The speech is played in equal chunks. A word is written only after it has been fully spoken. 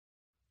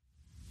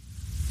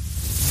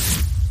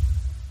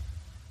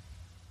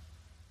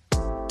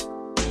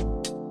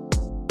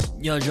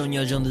Yo,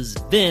 this is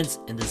Vince,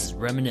 and this is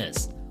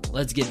Reminisce.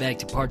 Let's get back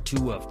to part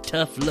 2 of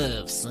Tough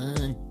Love,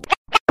 son.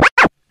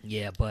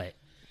 Yeah, but...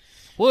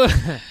 What?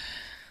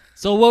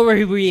 So what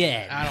were we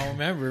at? I don't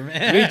remember,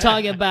 man. We were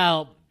talking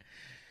about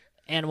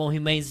Animal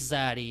Humane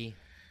Society,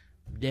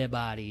 dead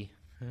body.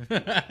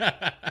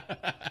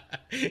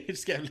 It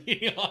just kept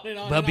leading on and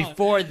on. But and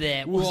before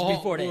that, on. what was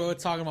before that? We were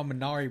talking about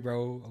Minari,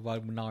 bro.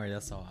 About Minari,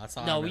 that's all. That's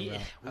all. No, we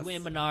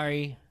went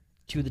Minari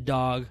to the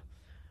dog.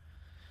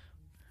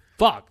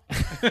 Fuck.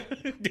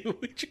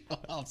 Dude, we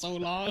trailed out so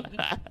long.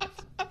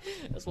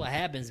 That's what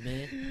happens,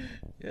 man.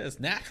 Yeah, it's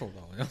natural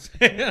though. You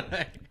know what I'm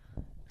saying?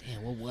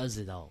 Damn, what was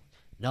it though?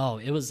 No,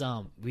 it was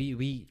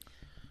we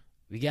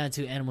got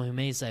into Animal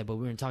Humane Society, but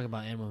we weren't talking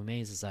about Animal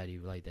Humane Society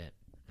like that.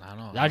 I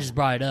don't know. I just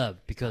brought it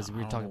up because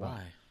we were talking about.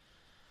 Why.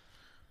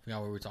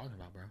 Forgot what we were talking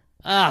about, bro.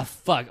 Ah,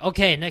 fuck.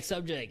 Okay, next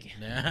subject.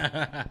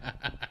 Yeah.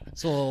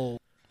 So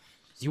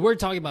you were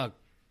talking about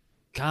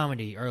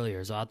comedy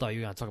earlier, so I thought you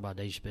were gonna talk about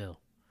Dave Chappelle.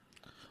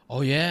 Oh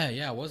yeah,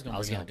 I was gonna. I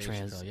was gonna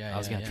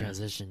Chappelle.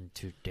 transition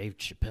to Dave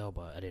Chappelle,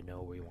 but I didn't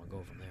know where you want to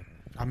go from there.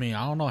 I mean,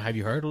 I don't know. Have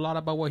you heard a lot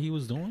about what he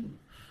was doing?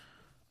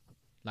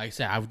 Like I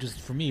said,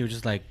 for me, it was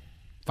just like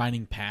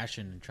finding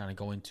passion and trying to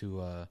go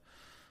into,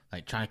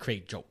 like trying to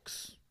create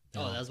jokes.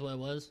 Oh, that's what it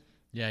was?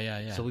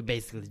 Yeah. So we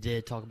basically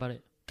did talk about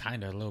it?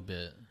 Kind of a little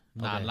bit.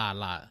 Not Okay. a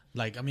lot.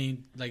 Like, I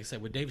mean, like I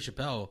said, with Dave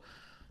Chappelle.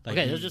 Like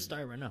Okay, let's just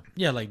start right now.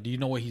 Yeah, like, do you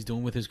know what he's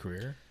doing with his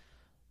career?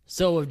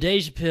 So with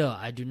Dave Chappelle,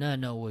 I do not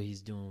know what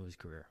he's doing with his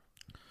career.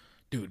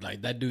 Dude,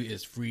 like, that dude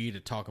is free to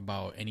talk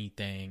about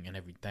anything and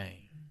everything,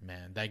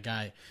 man. That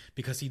guy,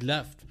 because he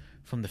left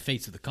from the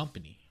face of the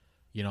company,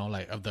 you know,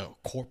 like, of the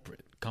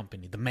corporate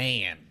company, the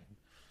man.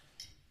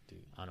 Dude,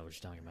 I don't know what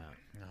you're talking about.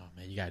 No,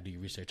 man, you gotta do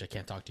your research. I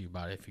can't talk to you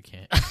about it if you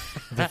can't.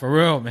 But for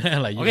real,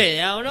 man. Like,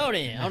 Okay, I don't know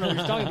then. I don't know what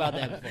you're talking about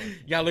that before.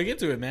 You gotta look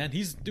into it, man.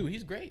 He's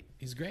great.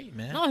 He's great,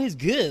 man. No, he's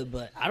good,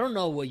 but I don't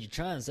know what you're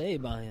trying to say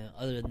about him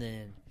other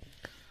than...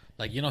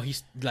 Like, you know,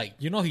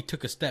 he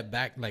took a step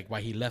back, like,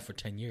 while he left for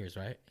 10 years,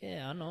 right?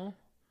 Yeah, I know.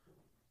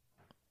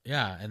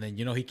 Yeah, and then,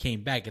 you know, he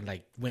came back and,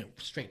 like, went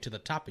straight to the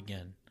top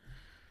again.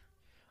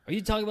 Are you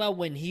talking about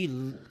when he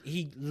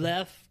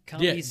left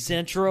Comedy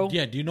Central?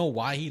 Yeah, do you know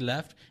why he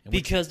left? And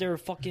Because they were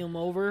fucking him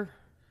over?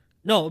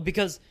 No,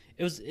 because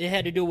it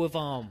had to do with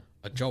a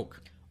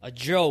joke. a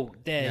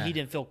joke that he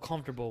didn't feel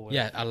comfortable with.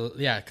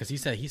 Yeah, because he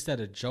said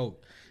a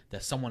joke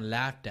that someone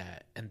laughed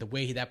at, and the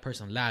way that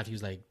person laughed, he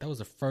was like, that was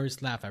the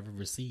first laugh I've ever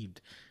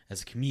received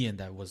as a comedian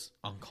that was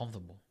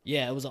uncomfortable.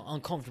 Yeah, it was an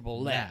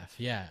uncomfortable laugh.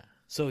 Yeah.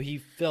 So he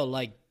felt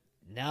like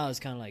now it's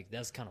kind of like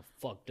that's kind of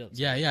fucked up.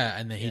 Yeah,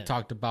 and then he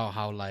talked about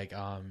how like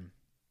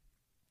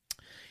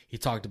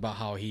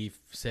he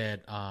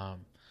said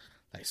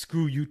like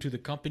screw you to the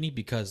company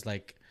because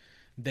like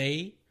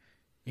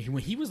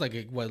when he was like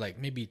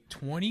maybe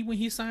 20 when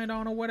he signed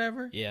on or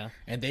whatever. Yeah.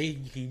 And they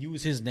can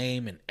use his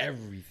name and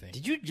everything.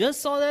 Did you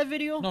just saw that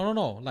video?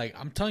 No. Like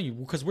I'm telling you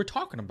because we're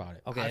talking about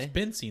it. Okay. I've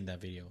been seeing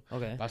that video.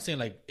 Okay. But I'm saying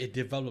like it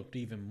developed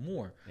even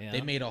more. Yeah.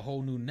 They made a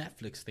whole new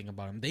Netflix thing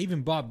about him. They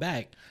even brought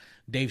back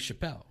Dave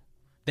Chappelle.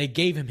 They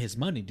gave him his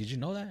money. Did you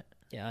know that?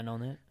 Yeah, I know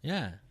that.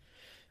 Yeah.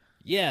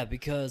 Yeah,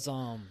 because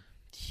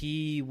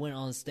he went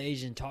on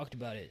stage and talked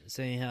about it,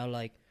 saying how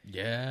like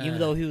even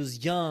though he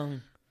was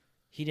young,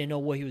 he didn't know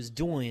what he was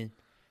doing,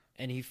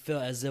 and he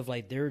felt as if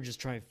like they were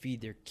just trying to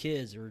feed their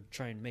kids or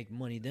trying to make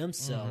money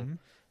themselves,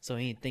 so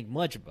he didn't think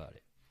much about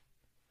it.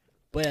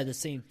 But at the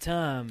same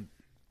time,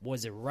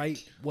 was it right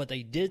what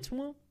they did to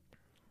him?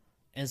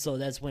 And so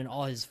that's when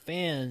all his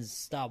fans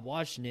stopped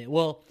watching it.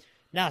 Well,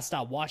 not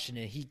stopped watching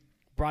it. He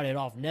brought it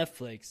off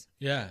Netflix.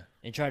 Yeah.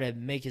 And tried to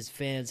make his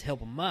fans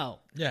help him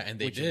out. Yeah, and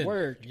they which did.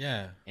 Worked.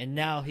 Yeah. And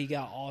now he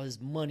got all his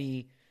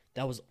money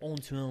that was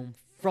owed to him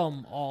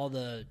from all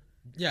the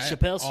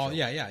Chappelle stuff.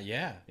 Yeah.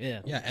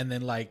 Yeah. And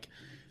then like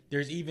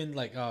there's even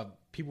like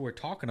people were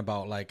talking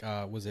about like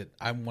was it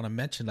I want to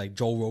mention like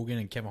Joe Rogan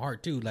and Kevin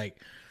Hart too, like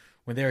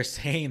when they were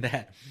saying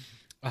that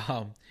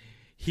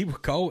he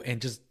would go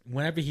and just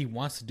whenever he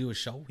wants to do a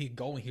show, he'd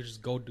go and he'd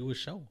just go do a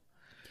show.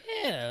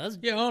 Yeah, that's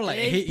like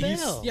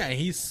he's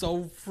he's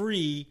so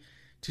free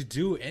to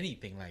do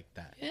anything like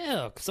that.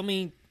 Yeah, because I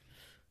mean,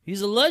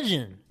 he's a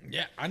legend.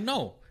 Yeah, I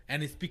know,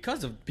 and it's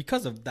because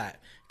of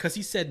that. Because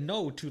he said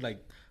no to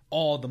like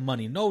all the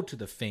money, no to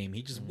the fame.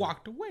 He just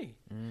walked away.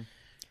 And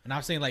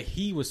I'm saying like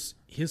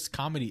his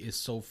comedy is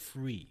so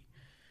free.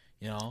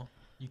 You know,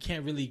 you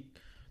can't really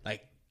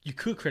like you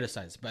could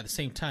criticize, but at the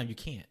same time you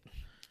can't.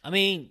 I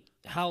mean,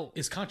 how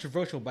it's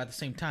controversial, but at the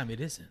same time it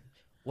isn't.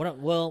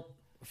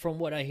 From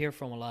what I hear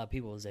from a lot of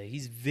people is that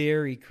he's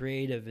very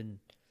creative and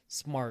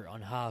smart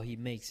on how he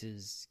makes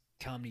his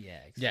comedy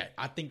acts. Yeah,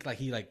 I think like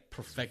he like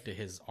perfected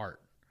his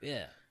art.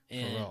 Yeah,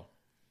 and for real.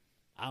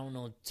 I don't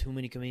know too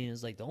many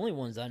comedians. Like the only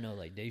ones I know,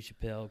 like Dave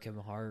Chappelle,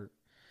 Kevin Hart.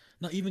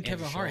 No, even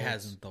Kevin Hart Schultz.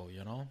 hasn't though.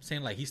 You know,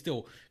 saying like he's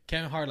still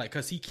Kevin Hart, like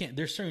because he can't.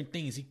 There's certain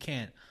things he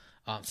can't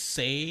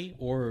say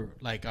or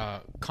like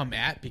come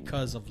at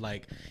because of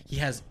like he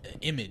has an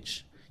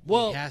image.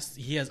 Well,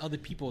 he has other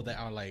people that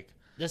are like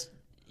that's.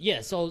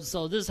 Yeah, so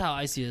this is how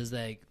I see it is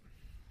like,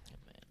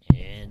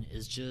 and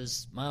it's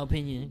just my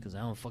opinion because I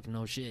don't fucking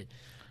know shit.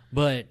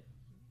 But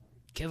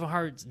Kevin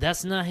Hart,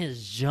 that's not his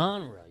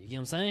genre. You get what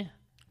I'm saying?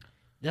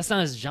 That's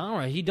not his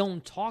genre. He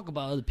don't talk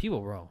about other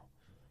people, bro.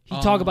 He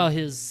talk about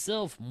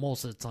himself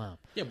most of the time.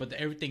 Yeah, but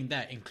everything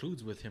that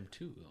includes with him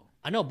too, though.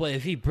 I know, but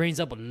if he brings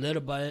up a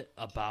little bit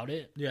about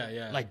it,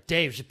 yeah, like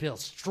Dave Chappelle,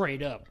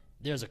 straight up,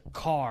 there's a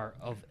car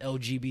of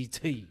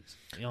LGBTs.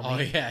 You know what I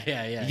mean?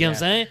 Yeah. You get what I'm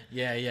saying?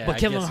 Yeah. But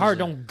Kevin Hart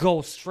don't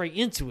go straight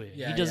into it.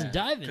 Yeah, he doesn't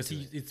dive into it.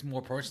 Because it's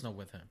more personal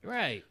with him.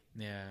 Right.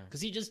 Yeah. Because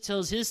he just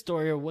tells his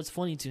story of what's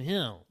funny to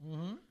him.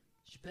 Mm-hmm.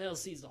 Chappelle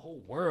sees the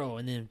whole world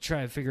and then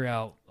try to figure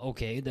out,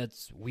 okay,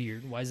 that's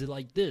weird. Why is it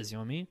like this? You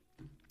know what I mean?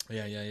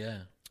 Yeah.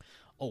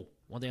 Oh,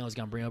 one thing I was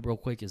going to bring up real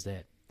quick is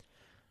that,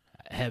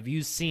 have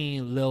you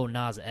seen Lil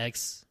Nas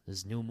X,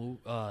 this new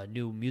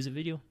music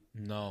video?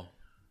 No.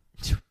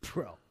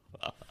 Bro.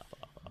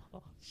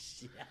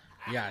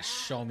 Yeah,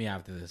 show me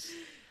after this.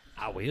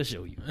 I will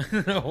show you.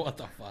 What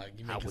the fuck?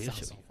 You make it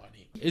sound so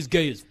funny. It's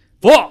gay as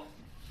fuck.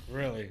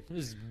 Really?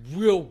 It's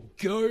real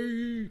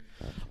gay.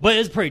 But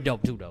it's pretty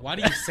dope too, though. Why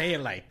do you say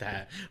it like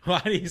that? Why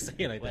do you say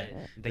it like that?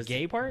 The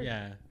gay part?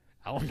 Yeah.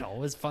 I don't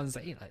know. It's fun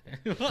saying like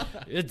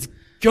it's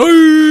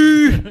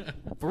gay.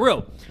 For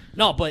real.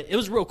 No, but it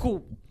was real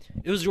cool.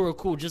 It was real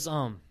cool. Just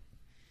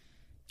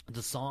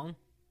the song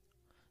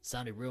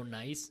sounded real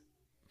nice,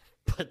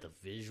 but the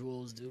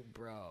visuals, dude,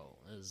 bro,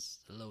 is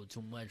a little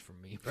too much for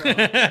me, bro.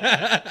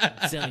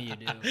 I'm telling you,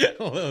 dude,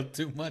 a little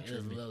too much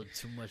for me. A little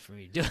too much for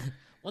me, dude.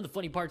 One of the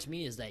funny parts to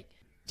me is like,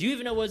 do you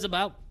even know what it's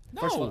about?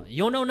 No. First of all,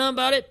 you don't know nothing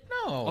about it.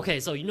 No. Okay,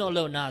 so you know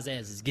Lil Nas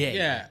X is gay.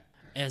 Yeah.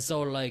 And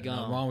so like,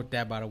 nothing wrong with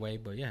that, by the way,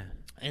 but yeah.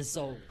 And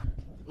so,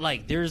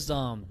 like, there's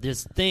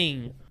this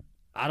thing,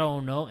 I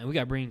don't know, and we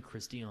gotta bring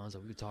Christine on so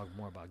we can talk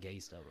more about gay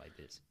stuff like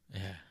this.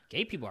 Yeah.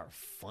 Gay people are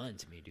fun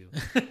to me, dude.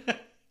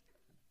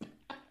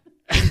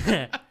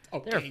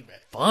 Okay, they're man.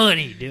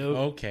 funny, dude.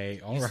 Okay,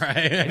 all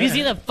right. Have you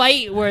seen the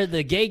fight where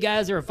the gay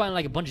guys are fighting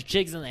like a bunch of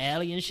chicks in the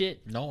alley and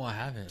shit? No, I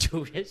haven't.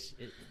 Dude, that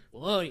shit,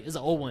 well, it's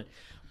an old one.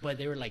 But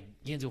they were like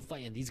getting into a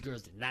fight and these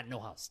girls did not know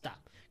how to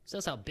stop. So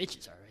that's how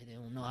bitches are, right? They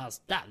don't know how to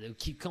stop. They'll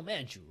keep coming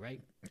at you,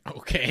 right?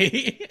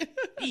 Okay.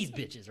 These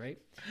bitches, right?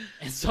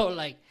 And so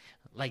like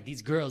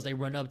these girls, they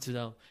run up to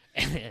them,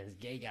 and then the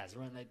gay guys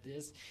run like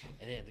this,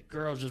 and then the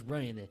girls just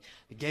running, and then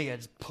the gay guy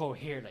just pull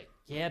hair like,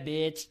 yeah,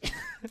 bitch.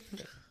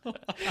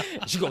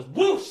 She goes,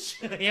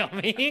 whoosh. You know what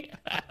I mean?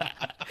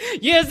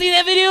 You ever seen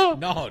that video?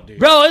 No, dude.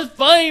 Bro, it's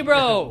funny,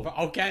 bro.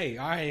 Okay,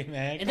 all right,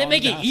 man. And they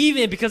make it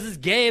even because it's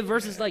gay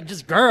versus like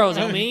just girls,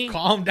 you know what I mean?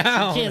 Calm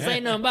down. You can't say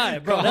nothing about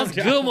it, bro. Calm That's a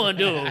down. good one,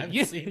 dude.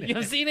 You seen it.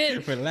 haven't seen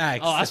it?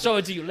 Relax. Oh, I'll show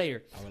it to you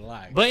later. I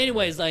relax. But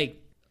anyways,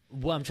 like,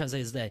 what I'm trying to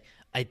say is that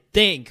I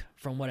think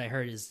from what I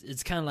heard is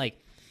it's kind of like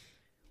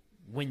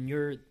when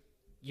you're,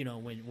 you know,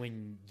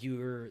 when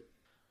you're,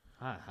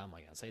 how am I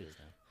going to say this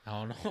now? I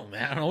don't know,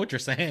 man. I don't know what you're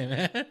saying,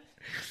 man.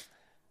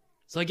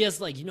 So I guess,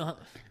 like, you know,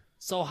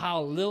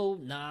 how Lil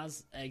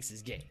Nas X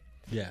is gay.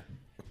 Yeah.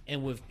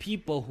 And with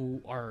people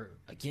who are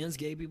against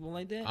gay people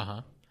like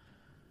that,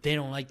 they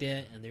don't like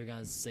that. And they're going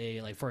to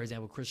say, like, for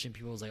example, Christian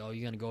people is like, oh,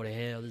 you're going to go to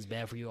hell. This is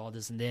bad for you, all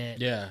this and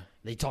that. Yeah.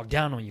 They talk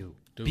down on you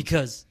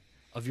because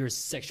of your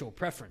sexual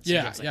preference.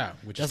 Yeah, yeah.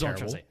 Which That's is what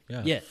terrible. I'm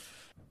trying to say. Yeah.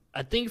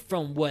 I think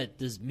from what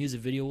this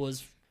music video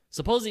was,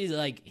 supposedly,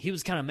 like, he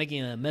was kind of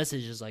making a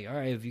message, just like, all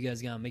right, if you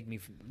guys gonna make me,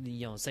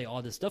 you know, say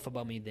all this stuff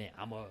about me, then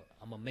I'm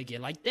gonna make it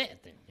like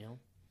that. Then, you know,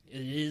 it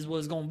is what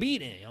it's gonna be.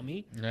 Then, you know what I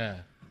mean? Yeah.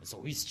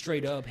 So he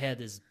straight up had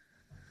this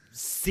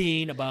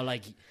scene about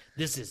like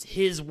this is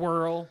his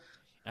world.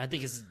 And I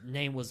think his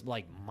name was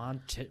like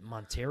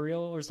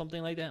Monterio or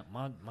something like that,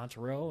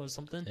 Monterey or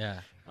something.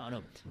 Yeah. I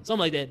don't know, something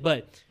like that.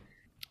 But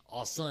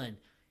all of a sudden,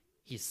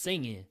 he's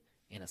singing,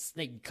 and a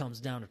snake comes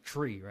down a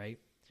tree, right?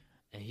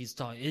 And he's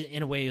talking,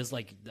 in a way, it's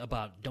like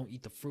about don't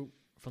eat the fruit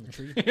from the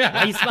tree.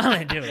 Why you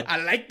smiling, dude? I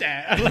like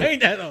that. I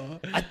like that, though.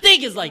 I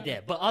think it's like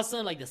that. But all of a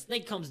sudden, like, the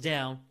snake comes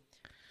down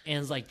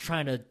and is, like,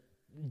 trying to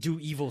do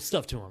evil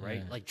stuff to him, right?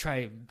 Yeah. Like,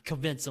 try to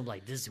convince him,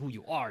 like, this is who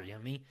you are, you know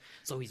what I mean?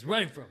 So he's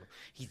running from him.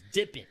 He's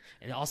dipping.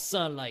 And all of a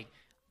sudden, like,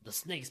 the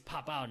snakes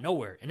pop out of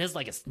nowhere. And it's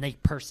like a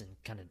snake person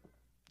kind of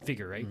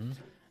figure, right? Mm-hmm.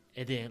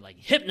 And then, like,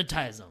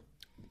 hypnotize him.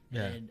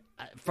 Yeah. And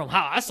from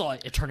how I saw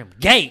it, it turned him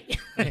gay.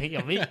 You know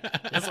what I mean?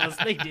 That's what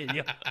the snake did,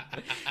 yo.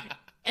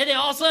 And then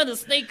all of a sudden, the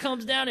snake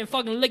comes down and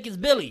fucking lick his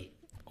belly.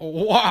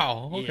 Oh,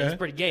 wow. Okay. Yeah, it's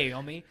pretty gay, you know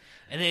what I mean?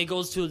 And then it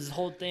goes to this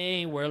whole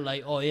thing where,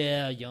 like, oh,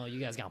 yeah, you know, you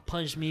guys gonna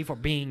punish me for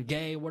being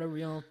gay, whatever,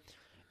 you know?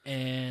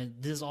 And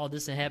all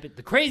this and happened.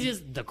 The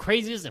craziest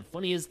and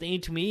funniest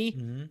thing to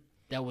me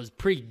that was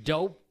pretty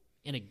dope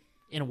in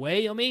a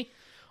way, you know what I mean,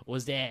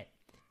 was that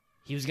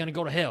he was gonna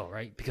go to hell,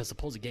 right? Because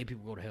supposedly gay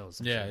people go to hell.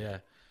 Yeah, yeah.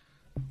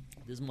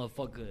 This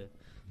motherfucker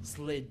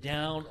slid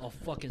down a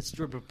fucking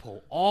stripper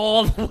pole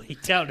all the way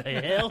down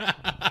to hell.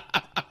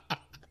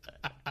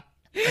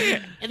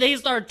 And then he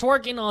started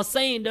twerking on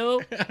Sane,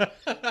 dude. Dude,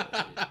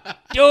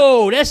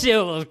 that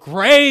shit was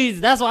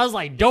crazy. That's why I was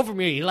like, dope for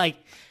me. Like,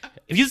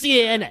 if you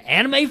see it in an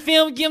anime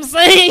film, you know what I'm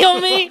saying? You know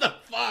what I mean? What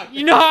the fuck?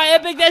 You know how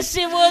epic that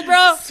shit was,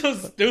 bro? So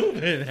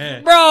stupid,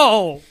 man.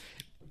 Bro.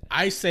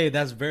 I say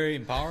that's very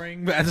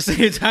empowering, but at the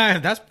same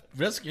time, that's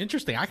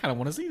interesting. I kind of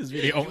want to see this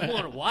video. I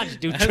want to watch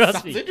it, dude. That Trust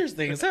sounds me.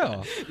 interesting as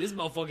hell. This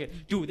motherfucker,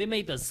 dude. They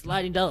made the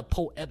sliding down the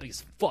pole epic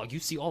as fuck. You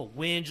see all the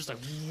wind, just like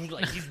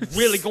he's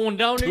really going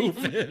down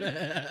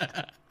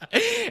there.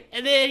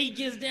 And then he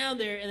gets down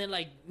there, and then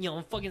like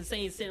fucking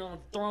sitting on the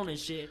throne and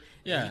shit.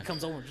 Yeah, and he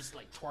comes over and just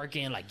like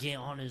twerking, like getting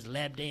on his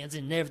lap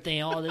dancing and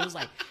everything. All that. It was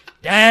like,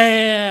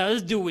 damn,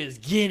 this dude is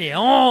getting it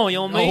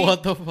on, man.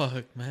 What the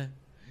fuck, man?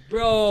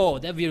 Bro,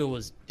 that video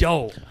was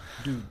dope.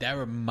 Dude, that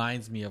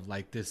reminds me of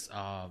like this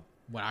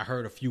what I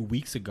heard a few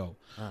weeks ago.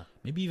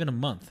 Maybe even a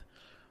month.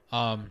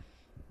 No,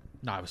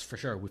 it was for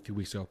sure a few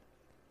weeks ago.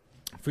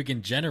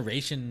 Freaking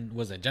Generation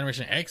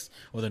X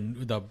or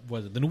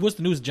what's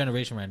the newest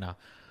generation right now?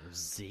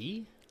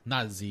 Z?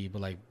 Not Z,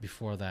 but like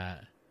before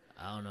that.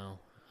 I don't know.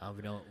 I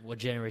don't know what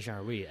generation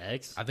are we?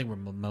 X? I think we're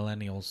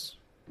millennials.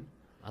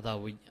 I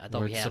thought we had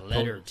a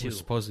letter too. We're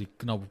supposedly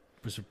we're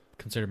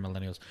considered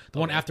millennials. The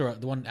one after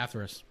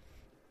us.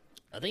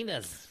 I think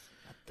that's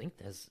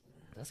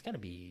gotta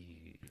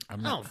be. I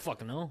don't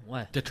fucking know.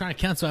 What? They're trying to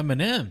cancel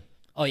Eminem.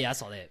 Oh yeah, I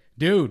saw that.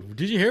 Dude,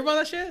 did you hear about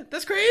that shit?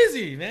 That's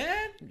crazy,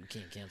 man. You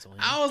can't cancel him.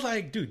 I was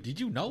like, dude, did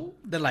you know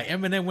that like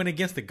Eminem went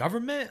against the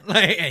government,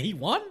 and he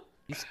won?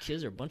 These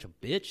kids are a bunch of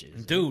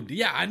bitches, dude.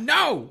 Yeah, I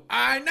know,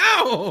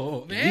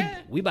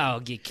 man. We about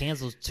to get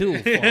canceled too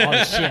for all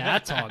the shit I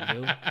talk,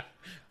 dude.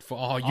 For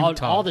all you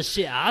talk, all the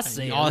shit I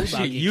say, all the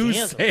shit you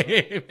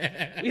say,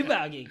 man. We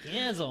about to get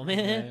canceled,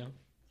 man.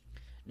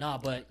 Nah,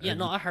 but yeah,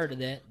 I heard of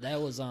that. That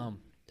was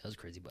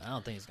crazy, but I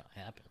don't think it's gonna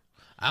happen.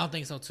 I don't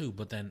think so too.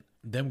 But then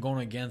them going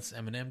against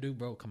Eminem, dude,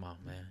 bro, come on,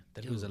 man.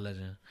 That dude's a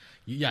legend.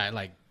 You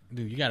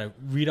gotta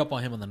read up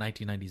on him in the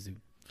 1990s, dude,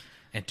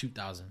 and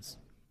 2000s.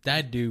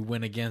 That dude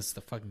went against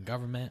the fucking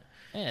government.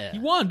 Yeah, he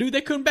won, dude.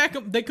 They couldn't back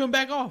up. They couldn't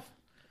back off.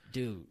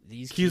 Dude,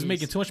 he was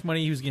making too much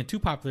money. He was getting too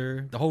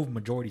popular. The whole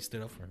majority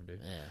stood up for him, dude.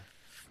 Yeah,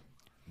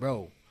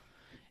 bro.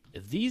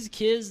 If these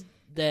kids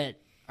that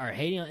are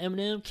hating on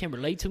Eminem can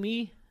relate to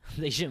me,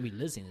 they shouldn't be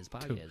listening to this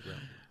podcast, dude. Bro.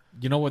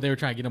 You know what they were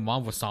trying to get him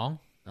on with song?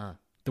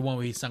 The one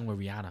where he sung with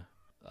Rihanna.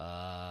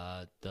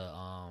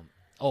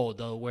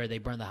 The where they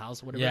burned the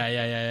house or whatever.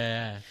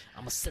 Yeah.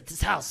 I'm gonna set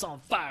this house on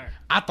fire.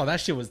 I thought that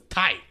shit was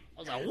tight. I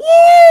was like, woo!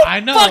 I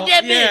know. Fuck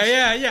that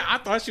bitch. Yeah. I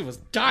thought that shit was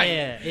tight.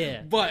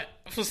 Yeah. But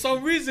for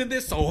some reason,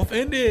 they're so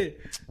offended.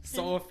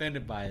 So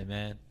offended by it,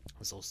 man.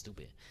 I'm so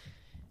stupid.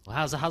 Well,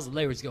 how's the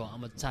lyrics go?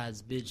 I'm gonna tie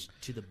this bitch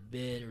to the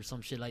bed or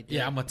some shit like that.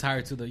 Yeah, I'm gonna tie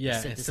her to the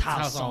set this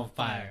house on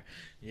fire.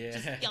 Yeah.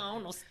 Just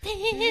gonna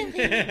stand.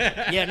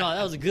 Yeah, no,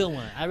 that was a good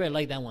one. I really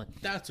like that one.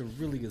 That's a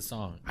really good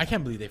song. I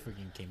can't believe they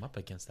freaking came up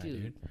against that,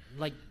 dude.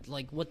 Like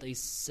what they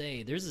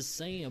say. There's a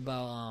saying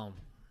about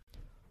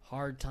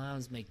hard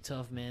times make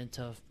tough men,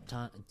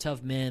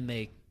 tough men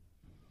make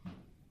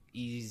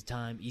easy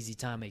time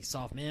make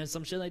soft men,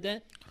 some shit like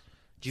that.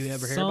 Did you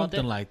ever hear about that?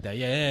 Something like that.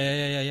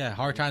 Yeah.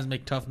 Hard times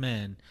make tough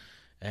men.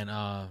 And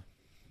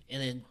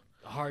then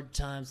hard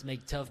times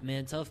make tough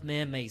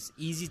men makes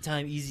easy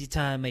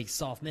time makes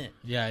soft men.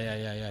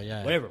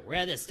 Yeah. Whatever. We're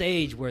at that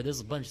stage where there's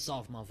a bunch of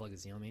soft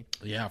motherfuckers, you know what I mean?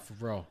 Yeah, for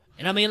real.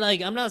 And I mean,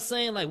 like, I'm not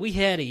saying like we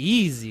had it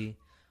easy,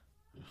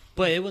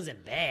 but it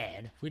wasn't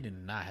bad. We did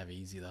not have it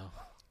easy though.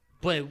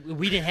 But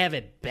we didn't have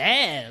it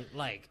bad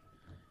like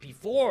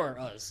before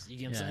us. You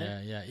get what I'm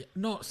saying? Yeah.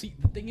 No, see,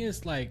 the thing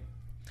is, like,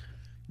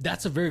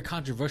 that's a very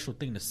controversial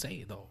thing to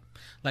say though.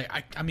 Like,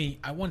 I mean,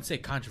 I wouldn't say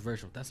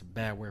controversial. That's a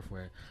bad word for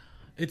it.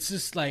 It's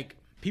just like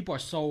people are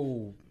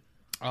so,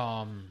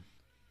 I'll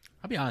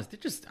be honest.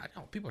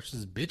 People are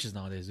just bitches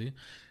nowadays, dude.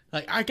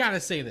 Like, I gotta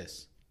say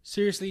this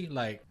seriously.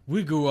 Like,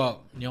 we grew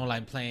up,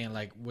 like playing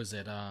like, was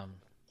it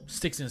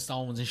sticks and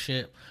stones and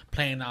shit,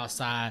 playing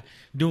outside,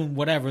 doing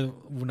whatever,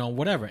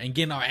 whatever, and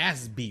getting our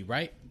asses beat,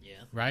 right? Yeah.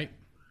 Right.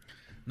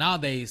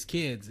 Nowadays,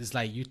 kids, it's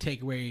like you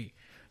take away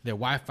their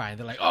Wi-Fi and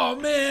they're like, oh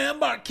man, I'm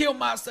about to kill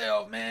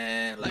myself,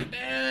 man. Like,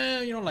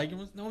 damn, you know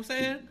what I'm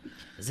saying?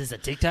 Is this a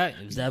TikTok?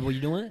 Is that what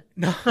you're doing?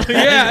 No,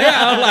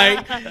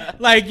 yeah,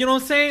 like, you know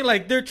what I'm saying?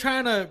 Like, they're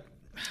trying to.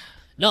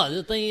 No,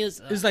 the thing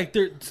is, it's like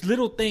they're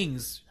little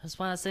things. That's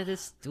why I say they're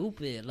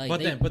stupid. Like,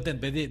 but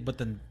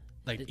then,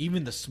 like,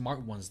 even the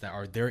smart ones that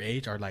are their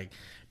age are like,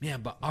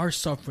 man, but our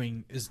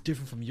suffering is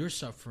different from your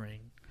suffering.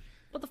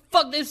 What the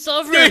fuck they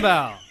suffering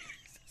about?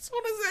 That's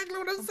exactly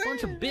what I'm saying. A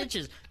bunch of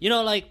bitches.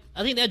 Like,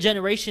 I think that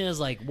generation is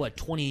like what,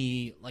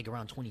 20, like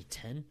around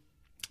 2010.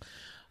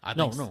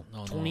 No,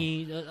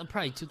 20,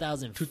 probably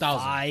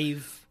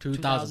 2005,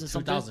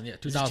 2000, yeah,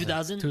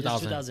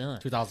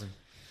 2000.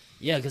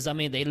 Yeah, because I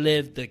mean, they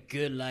lived the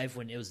good life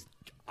when it was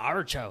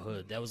our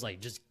childhood. That was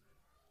like just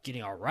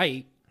getting all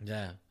right.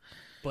 Yeah,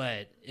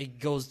 but it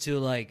goes to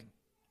like,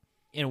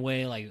 in a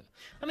way, like,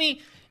 I mean,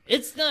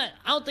 it's not.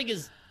 I don't think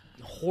it's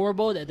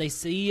horrible that they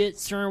see it a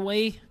certain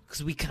way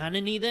because we kind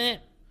of need that.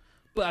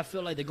 But I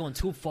feel like they're going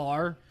too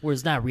far where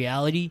it's not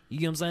reality. You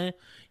get what I'm saying?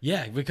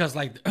 Yeah, because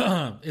like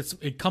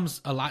it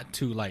comes a lot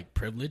to like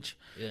privilege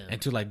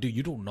and to like, dude,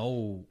 you don't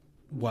know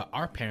what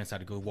our parents had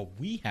to go, what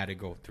we had to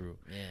go through.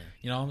 Yeah.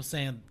 You know what I'm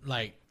saying?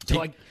 Like,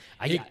 so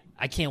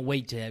I can't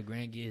wait to have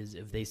grandkids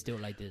if they still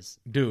like this.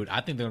 Dude,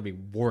 I think they're gonna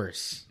be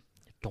worse.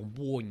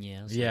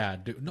 Yeah,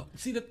 dude. No,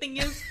 see, the thing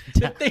is,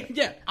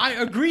 I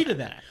agree to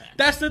that.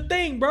 That's the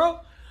thing, bro.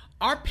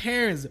 Our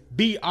parents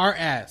beat our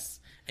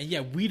ass, and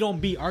yet we don't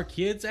beat our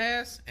kids'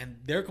 ass, and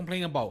they're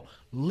complaining about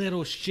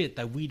little shit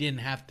that we didn't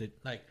have to,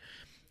 like.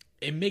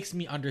 It makes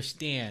me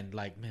understand,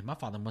 like, man, my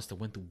father must have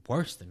went through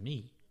worse than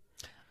me.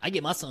 I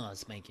get my son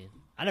spanking.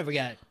 I never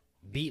got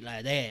beat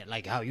like that,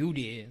 like how you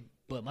did.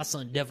 But my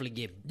son definitely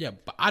get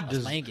but I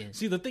just spanking.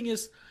 See, the thing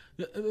is,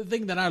 the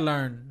thing that I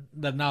learned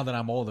that now that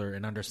I'm older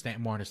and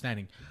more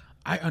understanding,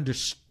 I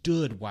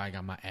understood why I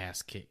got my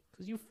ass kicked.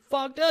 Cause you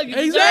fucked up. You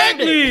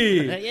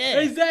exactly. Yeah.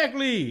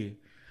 Exactly.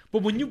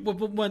 But when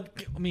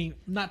I mean,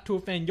 not to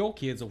offend your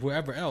kids or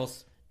whoever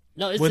else.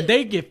 No, when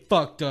they get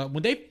fucked up,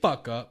 when they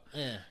fuck up,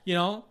 yeah. You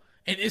know,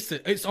 and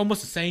it's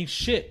almost the same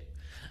shit.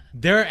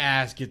 Their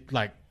ass get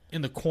like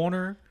in the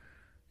corner.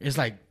 It's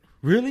like,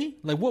 really?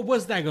 Like, what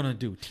was that gonna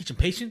do? Teach them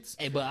patience?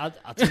 Hey, but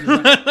I'll tell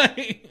you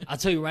right, I'll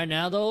tell you right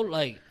now though,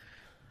 like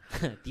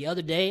the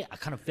other day I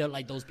kind of felt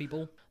like those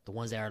people, the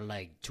ones that are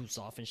like too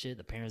soft and shit,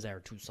 the parents that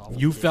are too soft.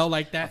 You felt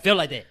like that? I feel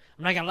like that.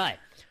 I'm not gonna lie.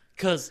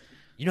 Cause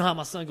you know how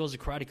my son goes to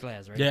karate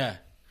class, right? Yeah.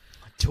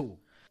 Dude,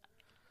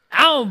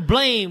 I don't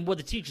blame what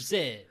the teacher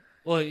said.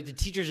 Well, the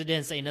teacher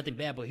didn't say nothing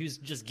bad, but he was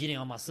just getting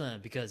on my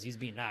son because he's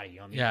being naughty. You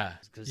know what I mean? Yeah.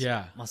 Because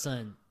my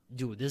son,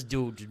 this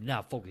dude do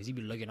not focus. He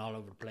be looking all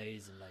over the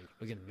place and like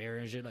looking in the mirror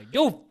and shit. Like,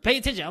 dude, pay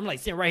attention. I'm like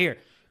sitting right here.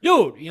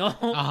 Dude, you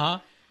know?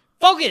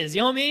 Focus,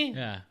 you know what I mean?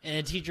 Yeah.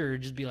 And the teacher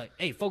would just be like,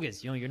 hey,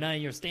 focus. You know, you're not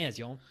in your stance,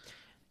 yo.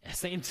 At the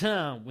same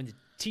time, when the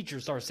teacher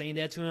starts saying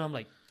that to him, I'm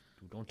like,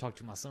 dude, don't talk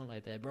to my son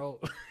like that, bro.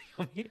 You know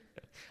what I mean?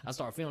 I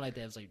start feeling like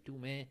that. I was like,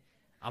 dude, man.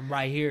 I'm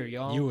right here,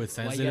 yo. You a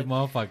sensitive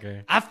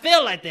motherfucker. I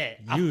feel like that.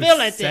 I feel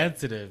like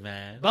sensitive,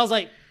 man. But I was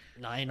like,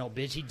 nah, ain't no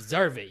bitch. He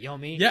deserve it. You know what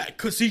I mean? Yeah,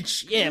 cause he.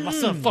 My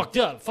son fucked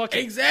up. Fuck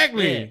it.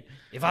 Exactly. Yeah.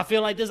 If I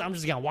feel like this, I'm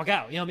just gonna walk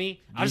out. You know what I mean?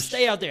 I'll just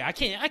stay out there. I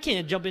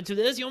can't jump into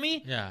this. You know what I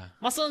mean? Yeah.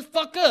 My son's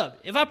fucked up.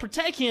 If I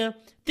protect him,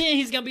 then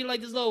he's gonna be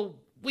like this little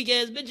weak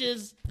ass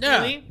bitches. Yeah. You know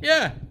what I mean?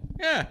 Yeah.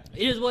 Yeah.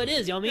 It is what it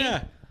is. You know what I mean?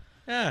 Yeah.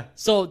 Yeah.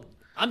 So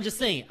I'm just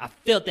saying, I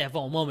felt that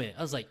for a moment.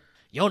 I was like,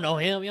 you don't know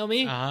him. You know what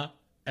I mean?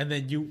 And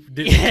then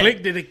did it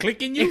click? Did it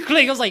click in you? It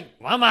clicked. I was like,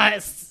 why am I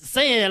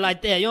saying it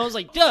like that? You know, I was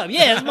like, Dub,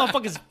 yeah, this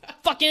motherfucker's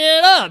fucking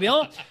it up, you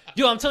know?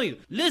 Yo, I'm telling you,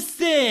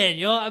 listen,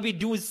 you know, I be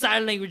doing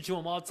sign language to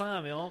him all the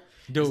time, you know?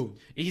 Dude.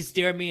 He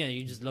stare at me and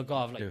you just look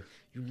off like,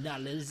 you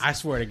not listening. I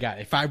swear to God,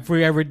 if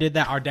we ever did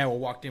that, our dad would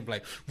walk in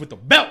like, with the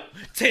belt,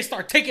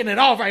 start taking it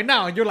off right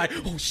now. And you're like,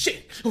 oh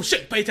shit,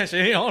 pay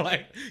attention. You know,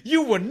 like,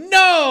 you would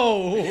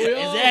know. You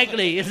know?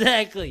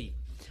 Exactly.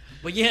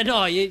 But yeah, no,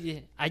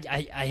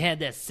 I had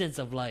that sense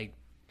of like,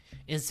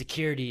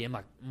 insecurity in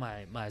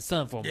my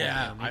son for a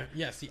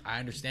moment. See, I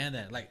understand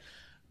that. Like,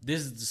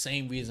 this is the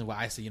same reason why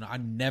I say, you know, I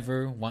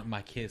never want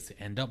my kids to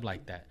end up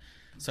like that.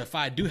 So if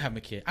I do have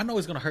a kid, I know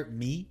it's gonna hurt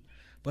me,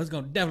 but it's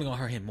definitely gonna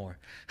hurt him more.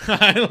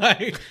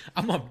 Like,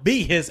 I'm gonna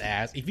beat his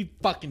ass if he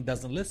fucking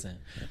doesn't listen,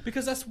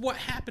 because that's what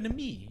happened to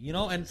me, you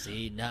know. And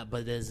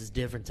but this is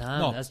different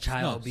time. That's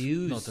child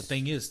abuse. No, the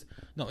thing is,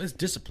 it's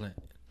discipline.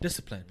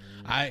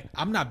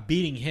 I'm not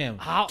beating him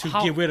to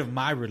get rid of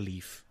my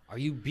relief. Are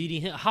you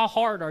beating him? How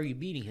hard are you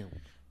beating him?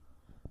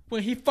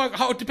 When it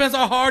depends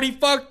how hard he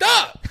fucked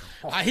up.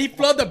 He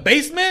flooded the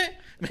basement,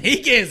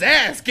 he get his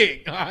ass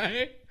kicked. All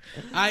right.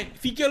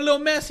 If he get a little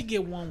mess, he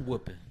get one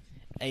whooping.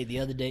 Hey,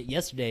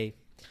 yesterday,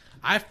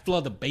 I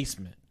flood the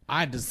basement.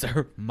 I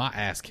deserve my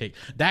ass kicked.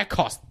 That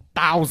cost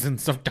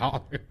thousands of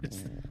dollars.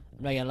 I'm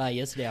not gonna lie.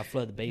 Yesterday, I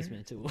flooded the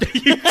basement too.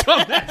 You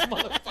dumbass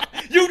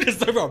motherfucker. You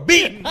deserve a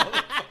beating,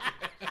 motherfucker.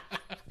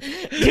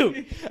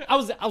 Dude, I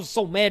was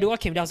so mad, dude. I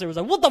came downstairs, was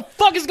like, what the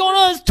fuck is going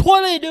on in this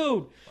toilet,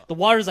 dude? The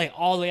water's like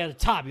all the way at the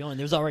top, you know, and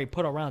it was already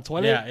put around the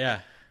toilet. Yeah.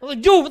 I was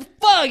like, dude, what the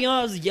fuck? You know,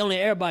 I was yelling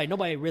at everybody.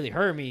 Nobody really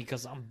heard me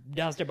because I'm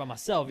downstairs by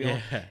myself, you know.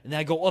 Yeah. And then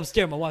I go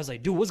upstairs. My wife's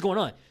like, dude, what's going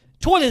on?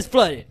 Toilet's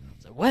flooded. I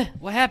was like, what?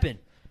 What happened?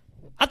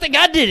 I think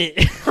I did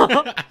it.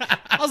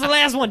 I was the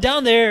last one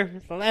down there.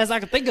 The last I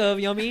could think of,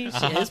 you know what I mean?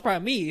 Shit, it's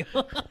probably me. You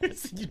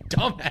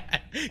dumbass.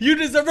 You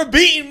deserve a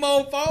beating,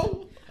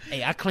 mofo.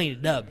 Hey, I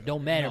cleaned it up.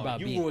 Don't matter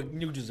about me.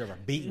 You deserve a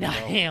beating, nah,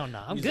 bro. Hell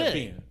no. I'm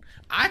good.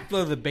 I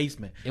flooded the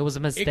basement. It was a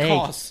mistake.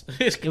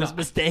 It was a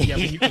mistake. Yeah,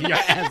 you get your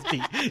ass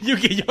beat. You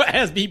get your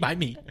ass beat by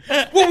me.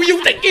 What were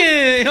you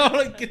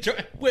thinking? Get your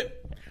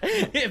whip,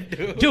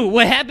 dude.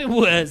 What happened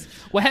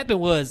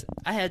was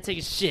I had to take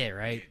a shit,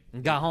 right?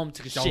 And got home,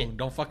 took a shit.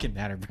 Don't fucking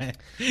matter, man.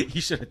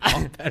 You should have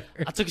thought better.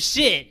 I took a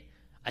shit.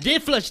 I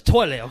did flush the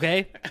toilet,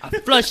 okay? I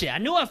flushed it. I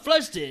knew I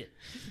flushed it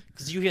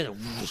because you hear the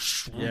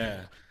whoosh.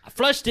 Yeah. I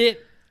flushed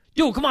it.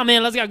 Dude, come on,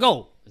 man. Let's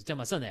go. Let's tell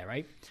my son that,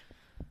 right?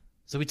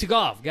 So we took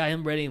off, got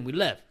him ready, and we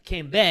left.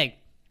 Came back,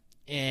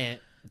 and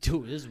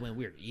dude, this is when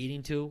we were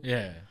eating too.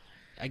 Yeah.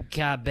 I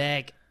got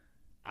back.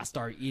 I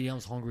started eating. I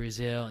was hungry as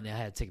hell, and then I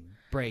had to take a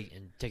break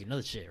and take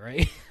another shit,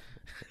 right?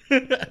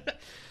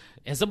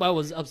 And somebody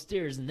was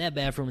upstairs in that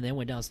bathroom and then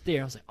went downstairs.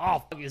 I was like, oh,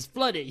 fuck, it's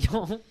flooded,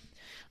 yo.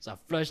 So I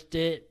flushed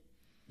it.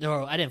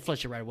 No, I didn't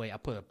flush it right away. I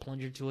put a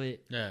plunger to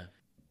it. Yeah.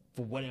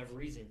 For whatever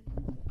reason.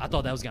 I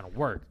thought that was going to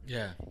work.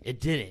 Yeah. It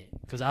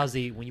didn't. Because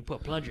obviously, when you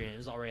put a plunger in, it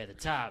was already at the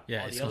top.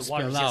 Yeah, all it's the other gonna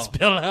water spill just out.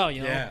 spill out,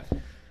 you know? Yeah.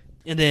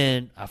 And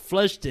then I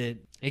flushed it.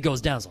 It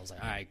goes down. So I was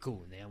like, all right,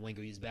 cool. And then I went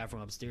to go use the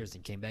bathroom upstairs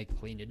and came back and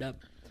cleaned it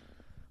up.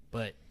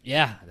 But,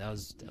 yeah, that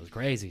was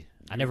crazy.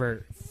 I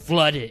never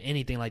flooded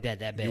anything like that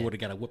bad. You would have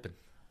got a whipping.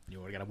 You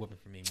would have got a whipping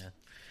from me, man.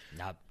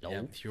 No.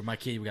 Yeah, if you were my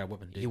kid, you got a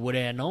whipping, dude. You would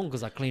have known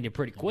because I cleaned it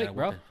pretty quick,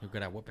 bro. You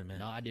got a whipping, man.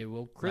 No, I did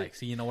real quick. Like,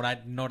 see, you know what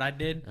I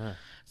did?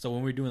 So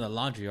when we were doing the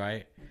laundry,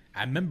 right?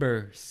 I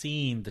remember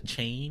seeing the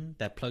chain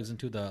that plugs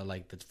into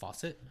the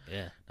faucet.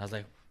 Yeah. I was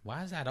like,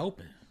 why is that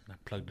open? And I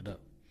plugged it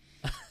up.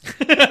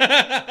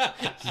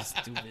 You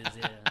stupid as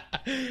hell.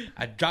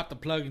 I dropped the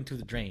plug into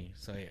the drain,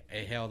 so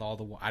it held all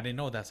the water. I didn't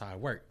know that's how it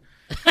worked.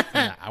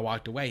 I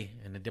walked away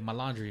and I did my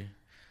laundry.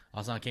 All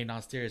of a sudden I came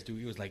downstairs,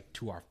 dude. It was like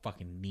to our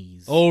fucking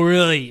knees. Oh,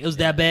 really? It was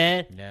that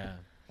bad? Yeah.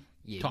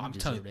 Yeah, I'm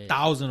telling you,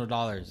 $1,000 of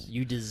dollars.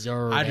 You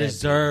deserve. I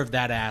deserve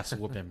that ass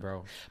whooping,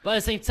 bro. But at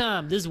the same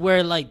time, this is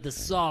where like the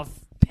soft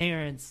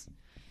parents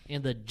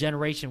in the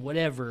generation,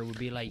 whatever, would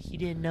be like, he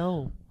didn't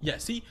know. Yeah,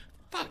 see,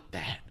 fuck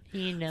that.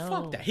 He didn't know.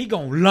 Fuck that. He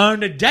gonna learn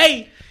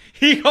today.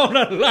 He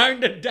gonna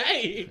learn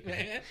today,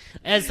 man.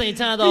 At the same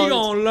time, though, he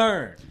gonna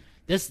learn.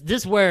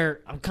 This where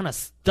I'm kind of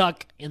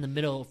stuck in the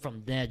middle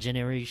from that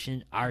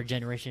generation, our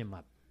generation, and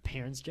my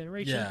parents'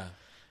 generation. Yeah.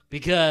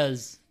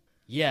 Because,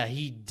 yeah,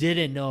 he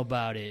didn't know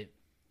about it.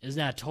 It's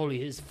not totally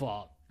his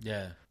fault.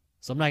 Yeah.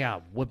 So I'm not going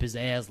to whip his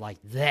ass like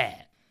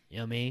that. You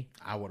know what I mean?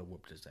 I would have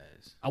whooped his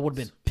ass. I would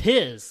have been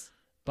pissed,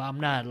 but I'm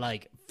not,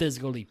 like,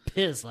 physically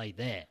pissed like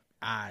that.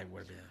 I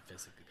would have been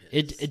physically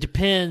pissed. It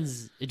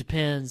depends. It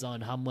depends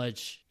on how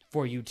much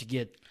for you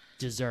to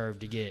deserve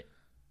to get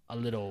a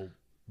little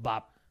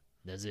bop.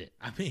 That's it.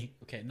 I mean,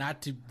 okay,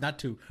 not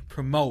to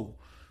promote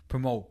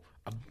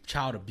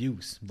child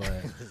abuse,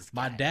 but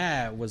my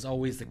dad was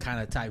always the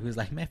kind of type who was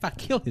like, man, if I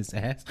kill his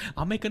ass,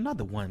 I'll make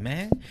another one,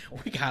 man.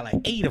 We got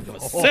like 8 of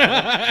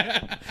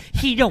us.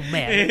 He don't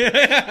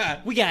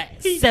matter. We got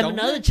 7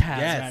 other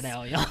childs right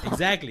now, y'all.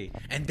 Exactly.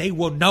 And they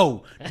will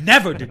know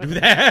never to do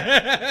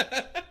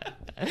that.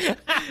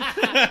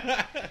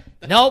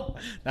 Nope.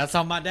 That's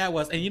how my dad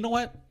was. And you know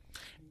what?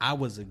 I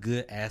was a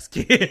good ass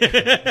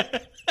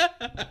kid.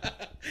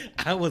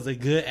 I was a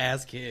good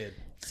ass kid.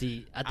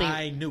 See, I think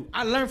I knew.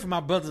 I learned from my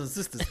brothers and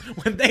sisters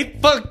when they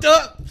fucked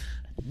up.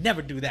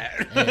 Never do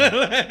that.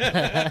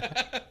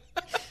 Yeah.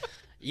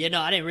 Yeah,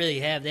 no, I didn't really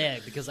have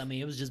that because I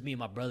mean it was just me and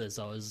my brother,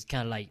 so it was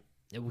kind of like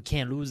we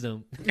can't lose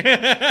them.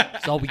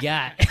 That's all we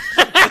got.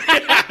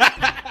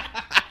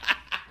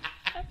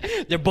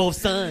 They're both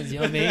sons, you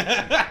know what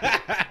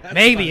I mean?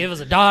 Maybe it was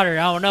a daughter,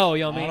 I don't know,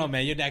 you know what I mean? I don't know,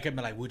 man. Your dad could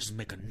be like, we'll just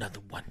make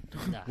another one.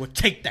 Nah. We'll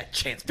take that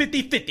chance.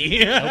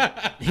 50-50. Nope.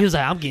 He was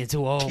like, I'm getting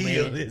too old,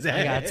 Kill man. his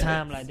I got ass.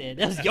 time like that.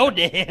 That was your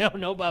dad. I don't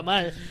know about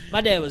my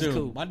dad was Dude,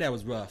 cool. my dad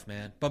was rough,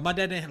 man. But my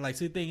dad didn't have, like,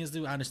 see, the thing is,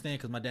 dude, I understand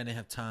because my dad didn't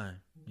have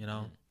time, you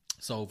know?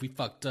 So if we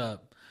fucked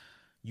up,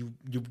 you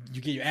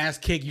get your ass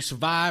kicked, you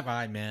survive, all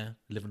right, man,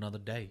 live another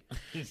day.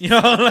 You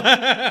know?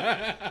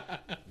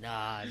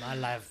 Nah, my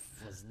life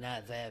was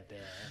not that bad.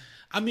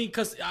 I mean,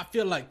 because I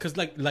feel like,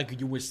 like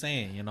you were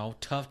saying, you know,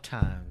 tough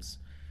times.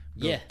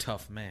 Yeah.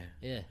 Tough man.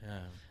 Yeah.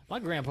 Yeah. My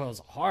grandpa was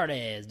a hard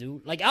ass,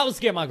 dude. Like, I was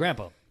scared of my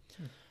grandpa.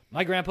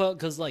 My grandpa,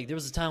 because, like, there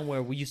was a time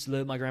where we used to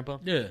live with my grandpa.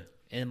 Yeah.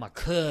 And my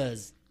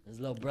cousin, his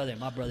little brother, and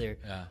my brother,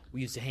 Yeah.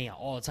 we used to hang out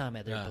all the time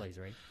at their Yeah. place,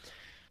 right?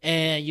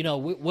 And, you know,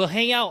 we'll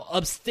hang out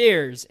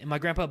upstairs, and my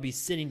grandpa would be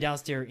sitting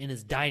downstairs in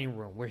his dining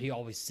room where he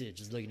always sits,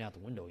 just looking out the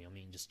window, you know what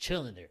I mean? Just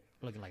chilling there,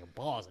 looking like a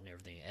boss and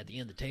everything at the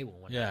end of the table.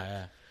 And whatnot.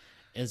 Yeah.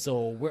 And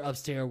so we're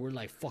upstairs, we're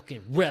like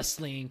fucking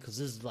wrestling, because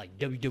this is like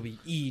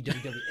WWE,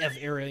 WWF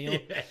area, you know?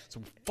 Yeah.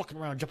 So we're fucking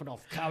around, jumping off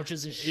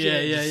couches and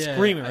shit, just Yeah.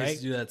 screaming, I right?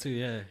 used to do that too,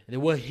 yeah. And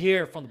then we'll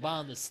hear from the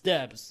bottom of the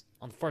steps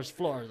on the first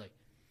floor, like,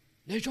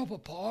 they jump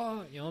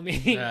apart, you know what I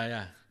mean?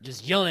 Yeah.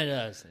 Just yelling at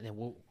us. And then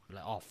we'll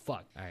like, oh,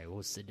 fuck. All right,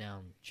 we'll sit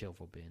down, chill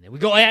for a bit. And then we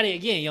go at it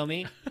again, you know what I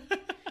mean?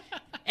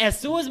 As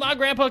soon as my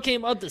grandpa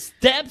came up the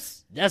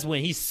steps, that's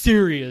when he's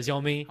serious, you know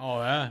what I mean? Oh,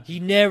 yeah. He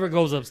never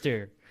goes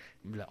upstairs.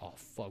 I'm like, oh,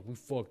 fuck, we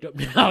fucked up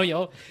now,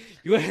 yo.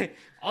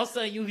 All of a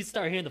sudden, you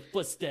start hearing the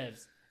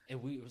footsteps.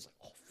 And we was like,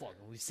 oh, fuck.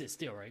 And we sit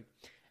still, right?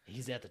 And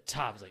he's at the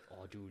top. He's like,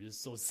 oh, dude, this is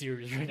so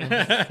serious right now.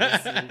 This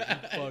is so serious.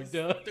 We fucked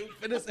up.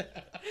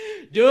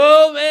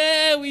 Dude,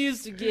 man, we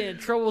used to get in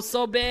trouble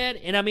so bad.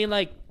 And I mean,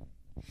 like,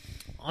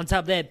 on top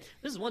of that,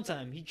 this is one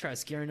time he tried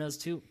scaring us,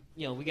 too.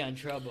 You know, we got in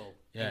trouble.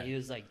 Yeah. And he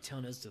was, like,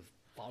 telling us to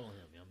follow him,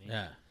 you know what I mean?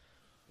 Yeah.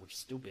 Which is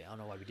stupid. I don't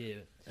know why we did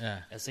it. Yeah.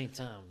 At the same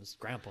time, it's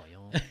grandpa, you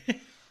know?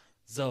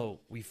 So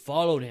we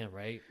followed him,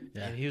 right?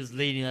 Yeah. And he was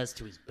leading us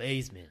to his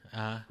basement,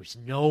 Uh-huh. which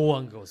no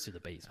one goes to the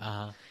basement.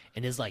 Uh-huh.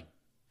 And it's like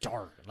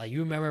dark. Like, you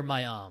remember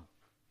my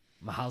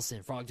house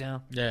in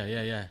Frogtown? Yeah.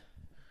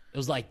 It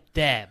was like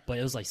that, but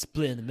it was like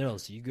split in the middle.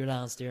 So you go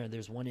downstairs and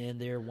there's one end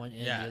there, one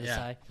end Yeah, the other yeah,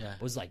 side. yeah.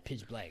 It was like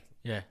pitch black.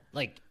 Yeah.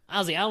 Like,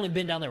 Honestly, I only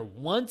been down there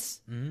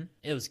once. Mm-hmm.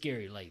 It was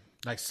scary. Like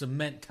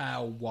cement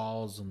tile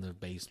walls in the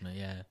basement.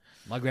 Yeah.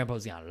 My grandpa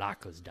was gonna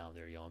lock us down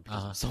there, yo,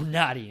 because I'm so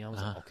naughty. I was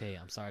like, okay,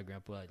 I'm sorry,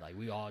 grandpa. Like,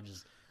 we all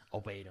just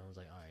obeyed him. I was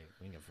like, all right,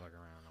 we ain't gonna fuck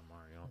around no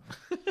more, yo.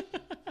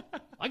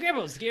 My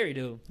grandpa was scary,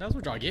 dude. That's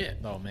what y'all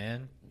get, though,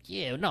 man.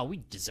 Yeah, no,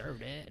 we deserve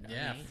that.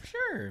 Yeah, for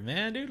sure,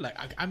 man, dude. Like,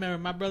 I remember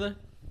my brother,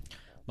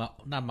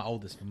 not my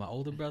oldest, but my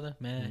older brother,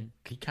 man,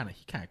 he kind of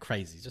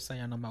crazy. Just so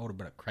y'all know, my older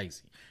brother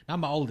crazy. Not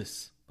my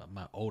oldest, but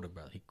my older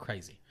brother, he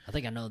crazy. I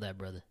think I know that,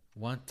 brother.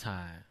 One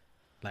time,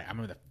 like, I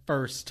remember the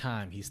first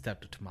time he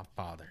stepped up to my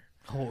father.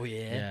 Oh,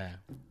 yeah? Yeah.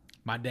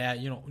 My dad,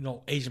 you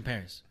know, Asian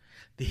parents,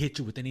 they hit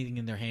you with anything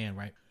in their hand,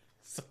 right?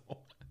 So,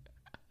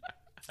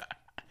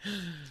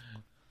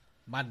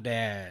 my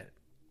dad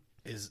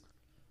is,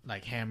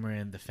 like,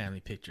 hammering the family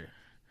picture.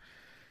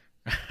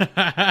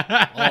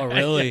 Oh,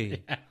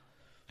 really? Yeah.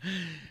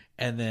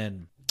 And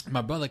then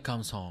my brother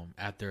comes home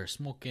after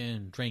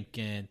smoking,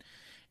 drinking,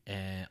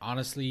 and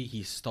honestly,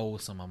 he stole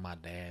some of my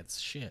dad's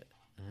shit.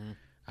 Mm-hmm.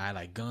 I had,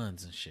 like,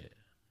 guns and shit.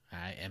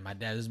 Right? And my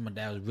dad was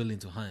really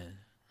into hunting.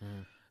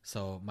 Mm.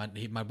 So my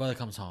brother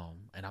comes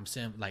home, and I'm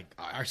saying, like,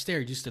 our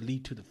stairs used to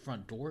lead to the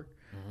front door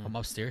from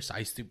upstairs. So I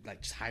used to,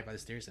 like, just hide by the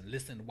stairs and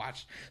listen and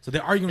watch. So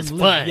they're arguing. It's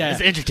fun. Yeah. It's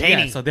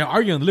entertaining. Yeah, so they're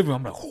arguing in the living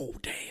room. I'm like, oh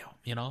damn,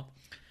 you know.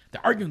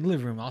 They're arguing in the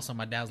living room. Also,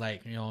 my dad's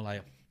like, you know,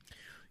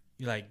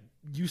 like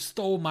you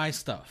stole my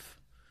stuff.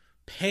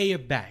 Pay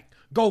it back.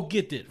 Go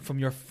get it from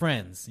your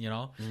friends, you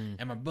know?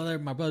 And my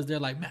brother's there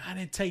like, man, I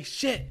didn't take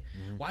shit.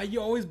 Why are you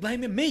always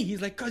blaming me?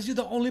 He's like, because you're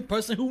the only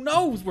person who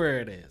knows where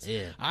it is.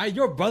 Yeah. All right,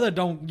 your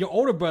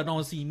older brother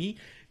don't see me.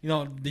 You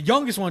know, the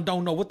youngest one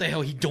don't know what the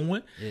hell he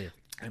doing. Yeah.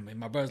 And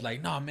my brother's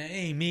like, no, man, it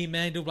ain't me,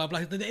 man, do blah,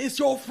 blah. It's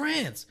your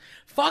friends.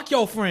 Fuck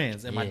your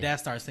friends. And my dad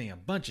starts saying a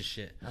bunch of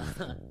shit.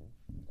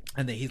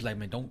 And then he's like,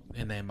 man, don't.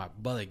 And then my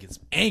brother gets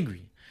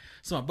angry.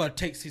 So my brother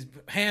takes his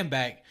hand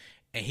back.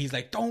 And he's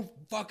like, don't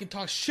fucking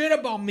talk shit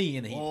about me.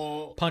 And then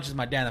he punches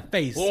my dad in the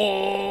face.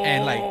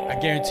 And, like, I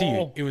guarantee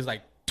you, it was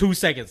like 2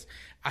 seconds.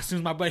 As soon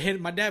as my brother hit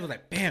it, my dad was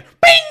like, bam,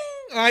 bing!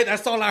 All right,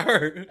 that's all I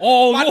heard.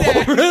 Oh,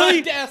 really?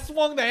 My dad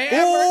swung the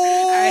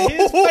hammer at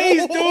his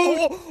face,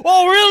 dude.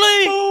 Oh,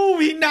 really? Boom,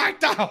 he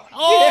knocked out.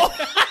 Oh,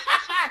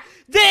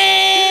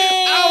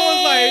 dang!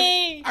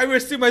 I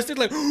was see my sister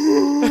like,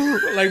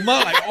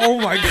 oh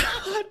my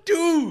God,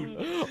 dude.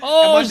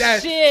 Oh, and my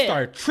dad shit.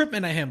 started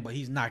tripping at him, but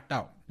he's knocked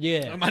out.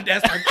 Yeah. And my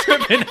dad started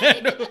tripping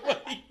at him.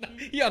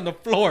 He on the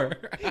floor.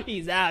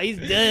 He's out. He's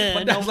done.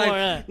 My dad's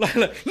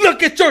like,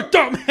 look at your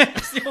dumb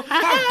ass. You know,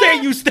 how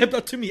dare you step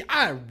up to me?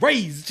 I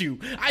raised you.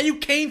 You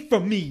came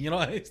from me. You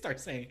know, he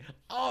starts saying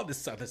all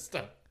this other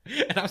stuff.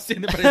 And I'm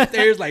sitting there by the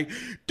stairs like,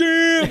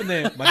 damn. And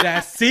then my dad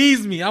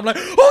sees me. I'm like,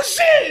 oh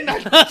shit.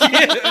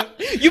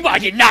 You about to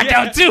get knocked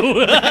out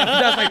too.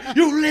 Dad's like,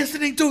 you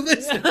listening to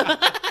this?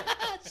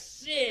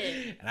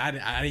 Shit. And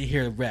I didn't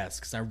hear the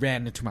rest because I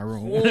ran into my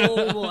room.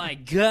 Oh my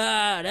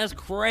God, that's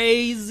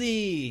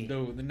crazy.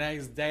 Dude, the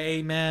next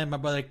day, man, my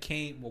brother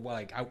came. Well,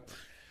 like I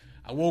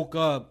woke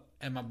up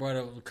and my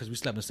brother, because we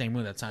slept in the same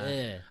room at that time.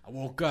 Yeah. I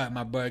woke up and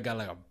my brother got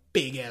like a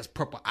big ass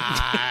purple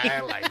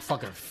eye, like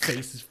fucking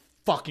face is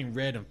fucking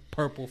red and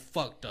purple,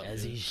 fucked up.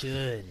 As he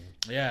should.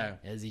 Yeah.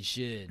 As he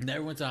should.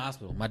 Never went to the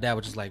hospital. My dad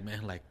was just like,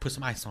 man, like, put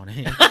some ice on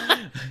it.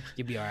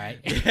 You'll be all right.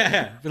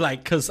 Yeah.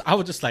 Like, because I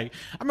was just like,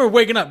 I remember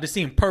waking up to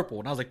seeing purple.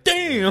 And I was like,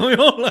 damn. You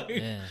know, like.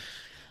 Yeah.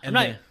 And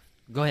then,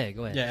 go ahead.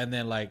 Yeah. And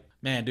then, like,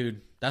 man,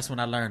 dude, that's when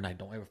I learned, like,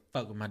 don't ever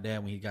fuck with my dad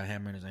when he got a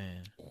hammer in his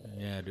hand.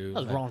 Yeah, dude.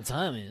 That was wrong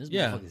timing.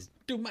 Yeah.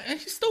 Dude,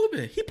 he's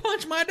stupid. He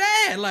punched my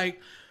dad.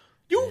 Like,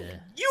 you don't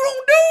do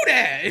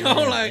that. You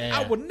know,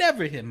 I would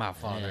never hit my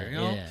father. You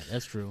know? Yeah,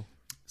 that's true.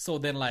 So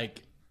then, like,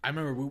 I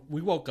remember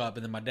we woke up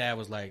and then my dad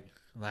was like,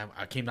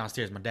 I came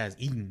downstairs. My dad's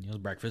eating. It was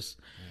breakfast.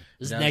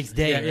 This next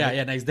day.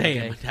 Yeah, next day. Okay.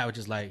 And my dad was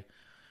just like,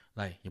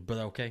 your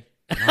brother okay?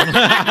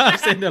 I'm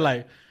sitting there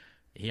like,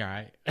 he all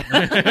right.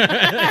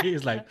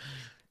 He's like,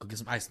 go get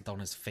some ice and throw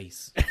in his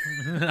face.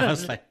 And I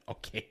was like,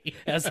 okay.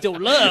 That's still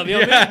love, you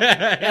know what I mean?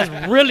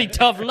 That's really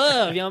tough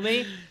love, you know what I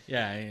mean?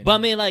 Yeah. But I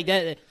mean, like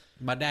that.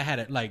 My dad had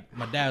it, like,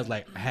 my dad was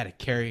like, I had to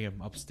carry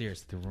him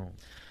upstairs to the room.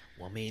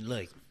 Well, I mean,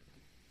 look,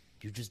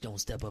 you just don't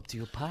step up to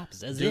your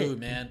pops. That's Dude, it.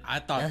 man, I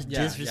thought that's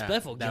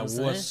disrespectful. That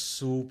was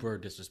super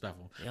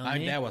disrespectful. You know my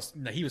dad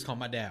he was calling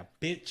my dad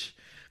a bitch,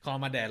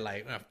 calling my dad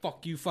like,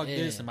 fuck you, fuck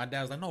this, and my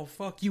dad was like, no,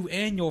 fuck you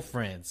and your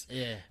friends.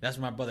 Yeah, that's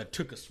when my brother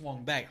took a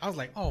swung back. I was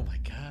like, oh my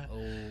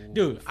God,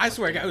 dude, I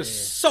swear to God, it was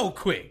so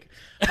quick.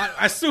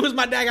 As soon as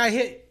my dad got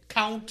hit,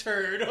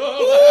 countered.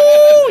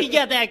 Ooh, he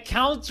got that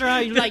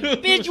counter. You're like,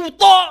 bitch, you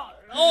thought.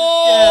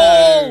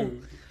 Oh,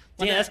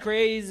 yeah, that's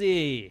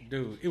crazy,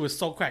 dude. It was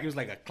so crack. It was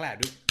like a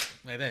clap, dude.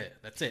 Like that.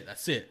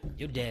 That's it.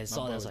 Your dad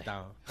saw that. Was like,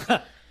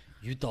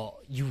 you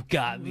thought you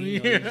got me.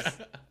 Yeah.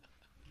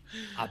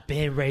 I've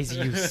been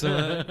raising you,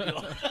 son.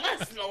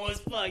 Slow as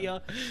fuck,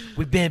 yo.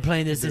 We've been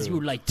playing this since you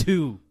were like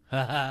 2.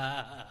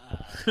 Bam!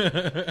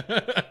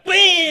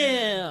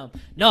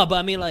 No, but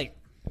I mean, like,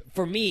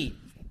 for me,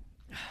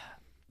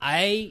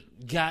 I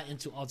got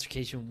into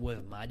altercation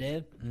with my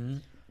dad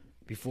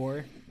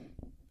before,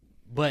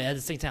 But at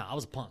the same time, I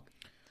was a punk.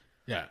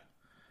 Yeah.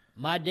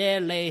 My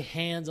dad laid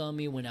hands on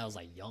me when I was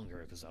like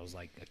younger because I was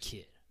like a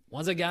kid.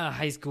 Once I got in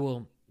high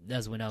school,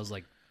 that's when I was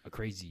like a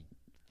crazy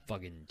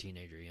fucking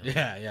teenager. You know?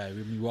 Yeah.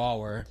 We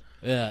all were.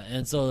 Yeah,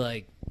 and so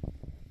like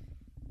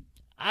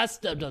I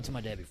stepped up to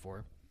my dad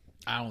before.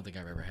 I don't think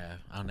I've ever have.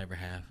 I'll never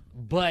have.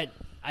 But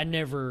I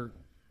never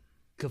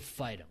could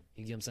fight him.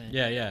 You get what I'm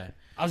saying? Yeah.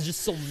 I was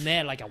just so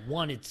mad, like I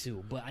wanted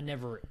to, but I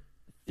never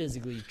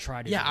physically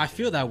tried to. Yeah, I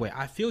feel that way.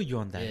 I feel you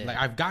on that. Yeah. Like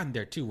I've gotten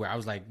there too, where I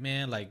was like,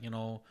 man, like,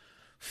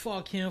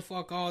 fuck him,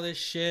 fuck all this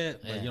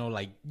shit. But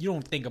like you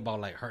don't think about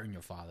like hurting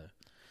your father.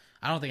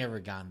 I don't think I've ever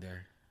gotten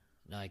there.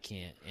 No, I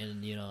can't.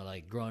 And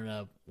like growing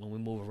up, when we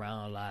move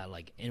around a lot,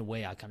 like in a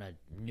way, I kind of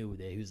knew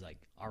that he was like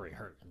already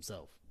hurt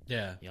himself.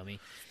 Yeah, you know what I mean.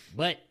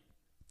 But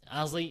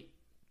honestly,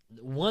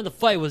 one of the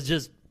fight was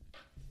just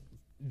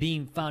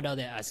being found out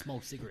that I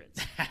smoked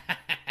cigarettes. You know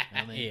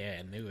what I mean? Yeah,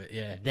 I knew it.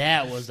 Yeah,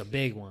 that was the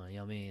big one. You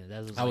know what I mean?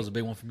 That was a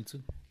big one for me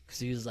too. Cause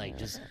he was like,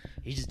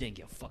 he just didn't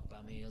give a fuck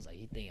about me. He was like,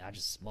 he think I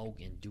just smoke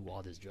and do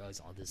all this drugs,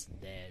 all this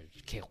and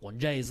that. Can't one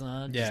J,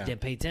 son. Just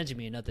didn't pay attention to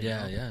me or nothing.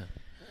 Yeah.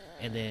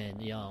 And then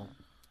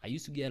I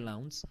used to get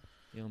allowance.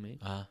 You know what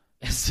I mean?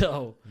 And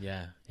so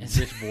yeah,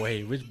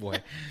 which boy?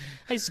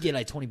 I used to get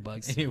like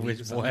 $20.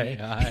 Which boy? You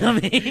know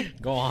what I mean?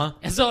 Go on.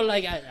 And so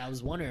like I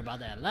was wondering about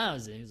that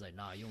allowance, and he was like,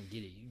 "Nah, you don't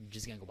get it. You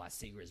just gonna go buy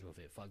cigarettes with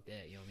it. Fuck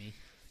that." You know what I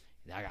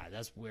mean?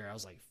 That's where I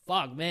was like,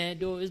 "Fuck, man,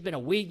 dude, it's been a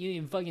week. You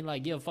didn't fucking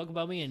like give a fuck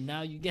about me, and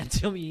now you gotta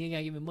tell me you ain't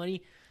gotta give me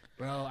money,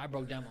 bro." I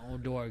broke down my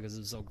own door because it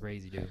was so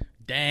crazy, dude.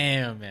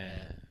 Damn,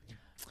 man.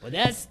 But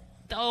that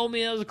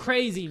was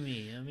crazy me.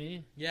 You know what I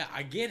mean? Yeah,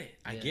 I get it.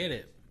 I get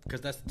it.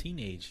 Because that's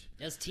teenage.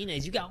 That's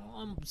teenage. You got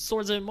all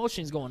sorts of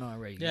emotions going on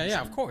right now.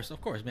 Yeah, of course,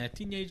 man.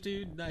 Teenage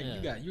dude, like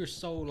you're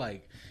so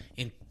like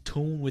in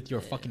tune with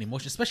your fucking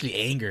emotions, especially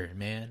anger,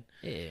 man.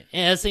 Yeah.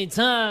 And at the same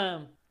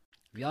time,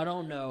 if y'all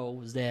don't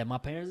know, is that my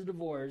parents are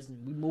divorced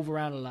and we move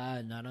around a lot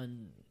and I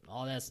done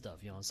all that stuff,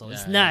 So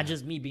it's not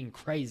just me being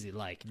crazy,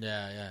 like I'm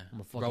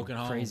a fucking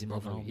broken crazy home.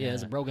 motherfucker. Yeah,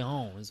 it's a broken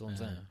home. That's what I'm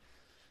saying.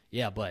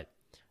 Yeah, but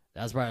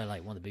that's probably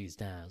like one of the biggest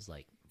times,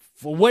 like.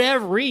 For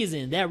whatever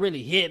reason, that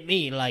really hit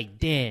me. Like,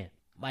 damn,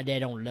 my dad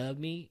don't love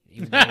me.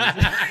 Even though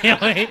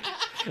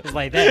it's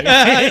like that. You know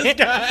what I mean?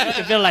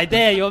 It feel like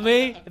that. You know what I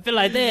mean? It feel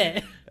like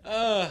that.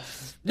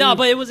 No,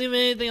 but it wasn't even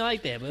anything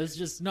like that. But it's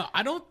just no.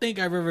 I don't think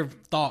I've ever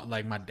thought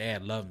like my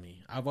dad loved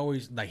me. I've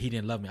always like he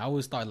didn't love me. I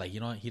always thought like he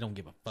don't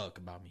give a fuck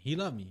about me. He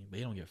loved me, but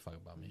he don't give a fuck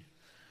about me.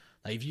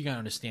 Like if you can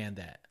understand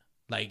that,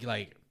 like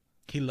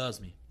he loves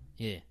me.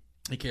 Yeah,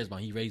 he cares about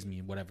me. He raised me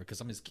and whatever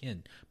because I'm his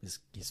kid,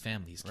 his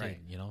family, his kid. Right.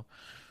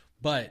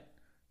 But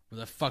what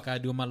the fuck I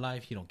do in my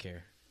life, he don't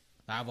care.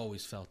 I've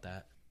always felt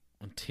that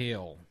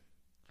until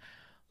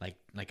like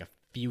a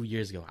few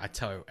years ago. I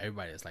tell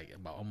everybody it's like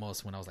about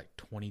almost when I was like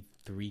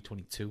 23,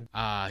 22.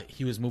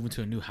 He was moving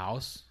to a new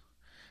house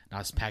and I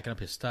was packing up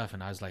his stuff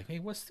and I was like, hey,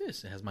 what's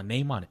this? It has my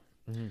name on it.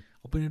 Mm-hmm.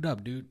 Open it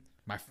up, dude.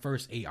 My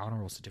first A honor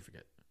roll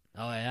certificate.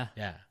 Oh, yeah?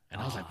 Yeah.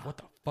 And I was like, what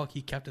the fuck?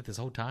 He kept it this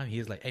whole time? He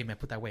was like, hey, man,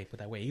 put that away.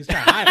 He was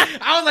trying to hide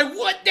it. I was like,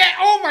 what that?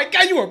 Oh, my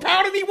God, you were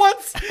proud of me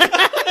once?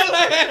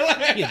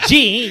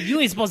 Gee, you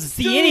ain't supposed to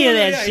see any of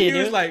that shit, He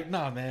was like,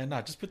 no, man,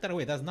 no, just put that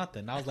away. That's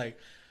nothing. I was like,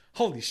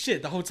 holy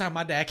shit, the whole time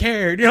my dad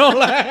cared.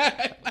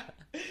 Like,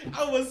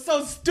 I was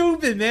so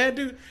stupid, man,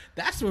 dude.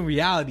 That's when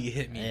reality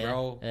hit me,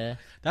 bro. Yeah.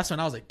 That's when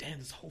I was like, damn,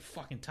 this whole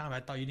fucking time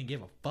I thought you didn't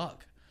give a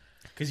fuck.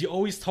 Because you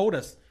always told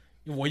us,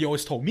 well, you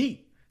always told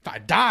me, if I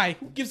die,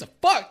 who gives a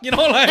fuck?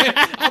 Like,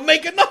 I'll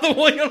make another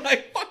one. You're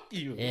like, fuck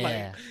you.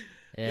 Yeah.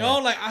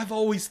 Like, like I've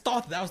always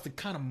thought that was the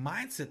kind of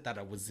mindset that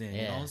I was in.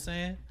 You know what I'm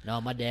saying? No,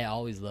 my dad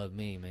always loved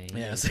me, man.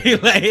 Yeah, see,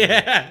 like,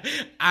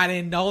 I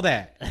didn't know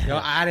that.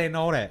 I didn't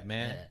know that,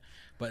 man. Yeah.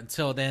 But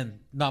until then,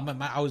 no,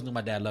 I always knew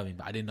my dad loved me,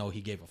 but I didn't know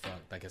he gave a fuck.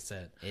 Like I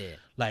said,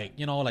 like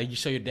like you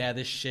show your dad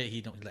this shit,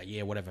 he don't like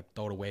whatever,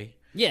 throw it away.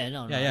 Yeah,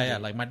 no. Yeah.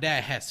 Like my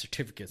dad had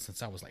certificates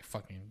since I was like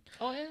fucking.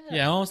 Oh yeah. You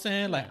know what I'm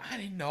saying? Like I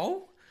didn't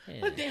know.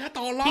 Yeah. I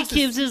thought he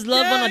keeps his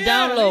love on the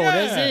download.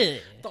 That's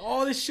it.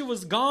 All this shit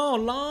was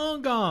gone,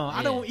 long gone.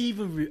 I don't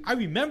even. I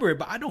remember it,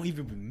 but I don't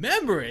even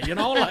remember it.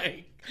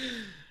 Like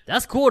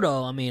that's cool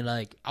though. I mean,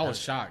 like I was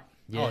shocked.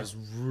 Yeah. I was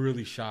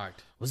really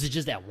shocked. Was it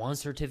just that one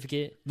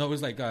certificate? No, it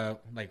was like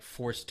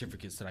 4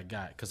 certificates that I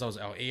got because I was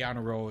A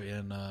honor roll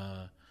in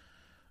I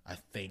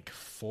think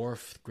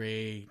 4th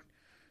grade,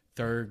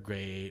 3rd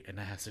grade, and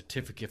I had a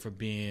certificate for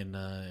being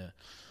I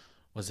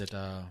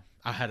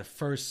had a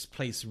first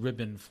place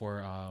ribbon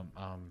for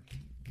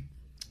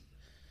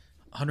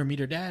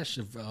 100-meter dash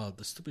of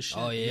the stupid shit.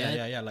 Oh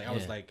yeah. Like I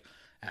was like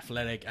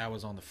athletic. I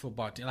was on the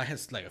football team. I had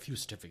like a few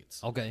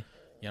certificates. Okay.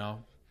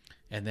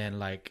 And then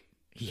like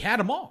he had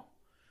them all.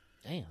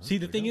 Damn. See,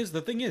 the thing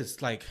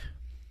is, like,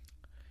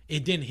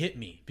 it didn't hit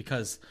me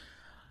because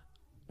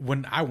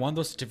when I won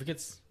those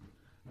certificates,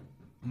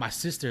 my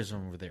sisters were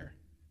over there.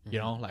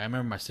 Mm-hmm. Like I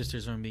remember my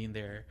sisters were being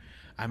there.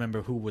 I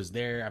remember who was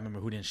there. I remember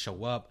who didn't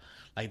show up.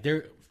 Like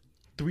 3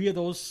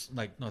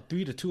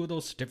 to 2 of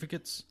those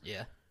certificates.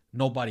 Yeah.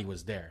 Nobody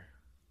was there.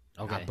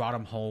 Okay. I brought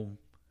them home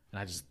and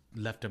I just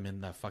left them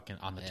in the fucking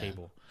on the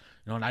table,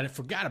 and I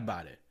forgot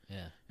about it.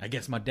 Yeah. I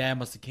guess my dad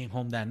must have came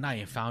home that night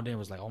and found it and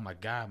was like, oh my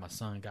God, my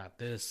son got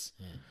this.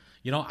 Yeah.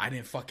 I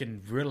didn't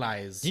fucking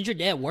realize. Didn't your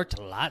dad worked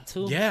a lot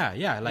too?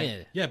 Yeah,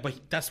 but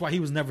that's why he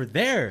was never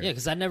there. Yeah,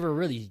 because I never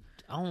really,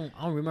 I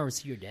don't remember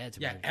seeing your dad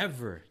too much. much.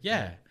 Ever.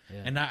 Yeah.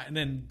 And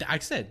then I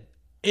said,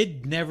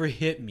 it never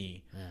hit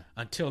me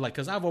until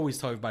because I've always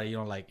told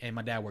everybody, hey,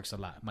 my dad works a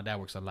lot.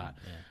 Yeah.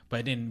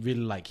 But it didn't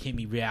really hit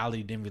me.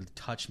 Reality didn't really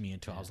touch me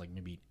until I was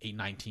maybe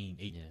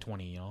 8,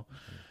 20,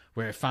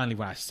 where finally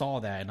when I saw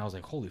that and I was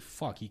like, holy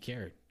fuck, he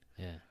cared.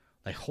 Yeah.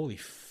 Holy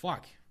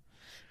fuck.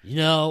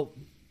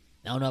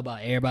 I don't know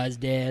about everybody's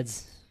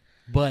dads,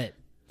 but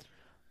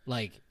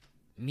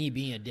me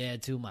being a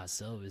dad too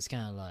myself, it's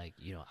kind of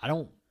I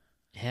don't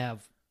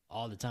have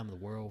all the time in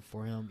the world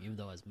for him, even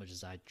though as much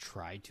as I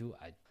try to,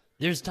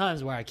 there's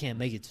times where I can't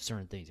make it to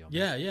certain things.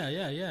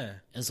 Yeah.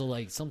 And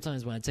so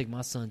sometimes when I take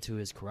my son to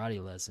his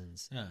karate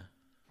lessons,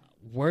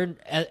 we're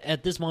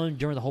at this moment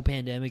during the whole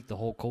pandemic, the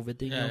whole COVID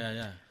thing,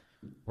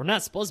 we're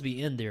not supposed to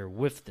be in there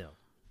with them,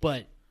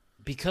 but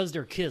because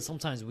they're kids,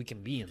 sometimes we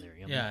can be in there.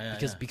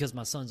 Because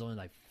my son's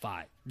only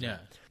 5. Yeah.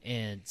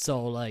 And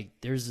so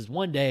there's this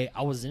one day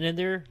I wasn't in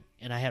there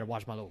and I had to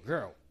watch my little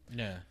girl.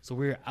 Yeah. So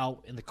we were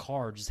out in the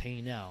car just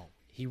hanging out.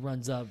 He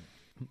runs up.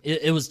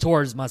 It was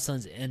towards my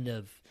son's end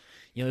of,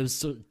 it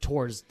was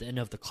towards the end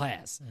of the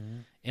class. Mm-hmm.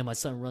 And my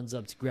son runs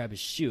up to grab his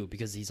shoe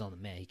because he's on the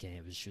mat. He can't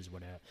have his shoes,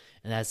 whatever.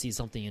 And I see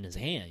something in his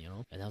hand,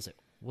 And I was like,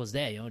 what's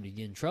that, Did you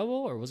get in trouble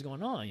or what's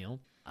going on,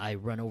 I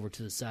run over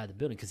to the side of the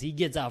building because he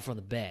gets out from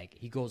the back.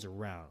 He goes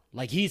around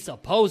like he's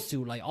supposed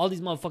to. All these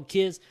motherfucking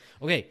kids.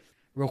 Okay,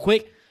 real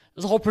quick.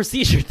 There's a whole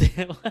procedure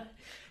thing.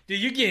 Dude,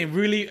 you're getting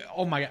really.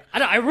 Oh my God.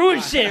 I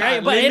ruined shit,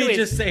 right? But let me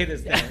just say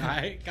this thing, all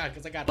right? God,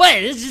 because I got. But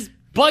it's just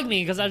bugged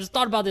me because I just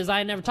thought about this. I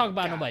ain't never talked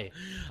about nobody.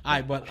 All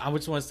right, but I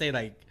just want to say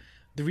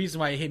the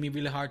reason why it hit me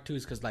really hard too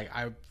is because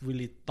I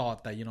really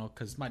thought that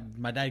because my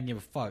dad didn't give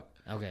a fuck.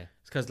 Okay.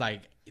 It's because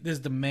this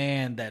is the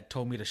man that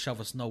told me to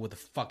shovel snow with a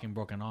fucking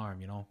broken arm.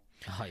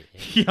 Oh,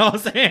 yeah. You know what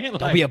I'm saying?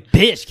 Don't be a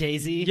bitch,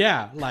 Casey.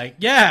 Yeah,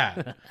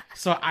 yeah.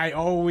 So I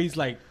always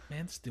man,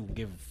 still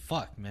give a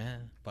fuck,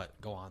 man.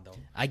 But go on though.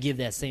 I give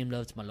that same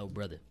love to my little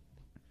brother.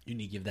 You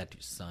need to give that to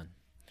your son.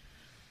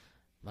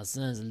 My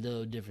son's a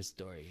little different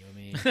story. I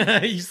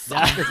mean, you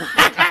soft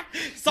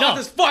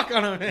as fuck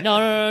on him.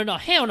 No.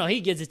 Hell no,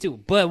 he gets it too.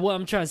 But what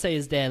I'm trying to say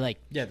is that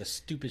the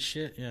stupid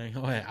shit.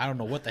 Yeah, I don't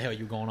know what the hell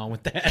you going on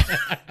with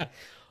that.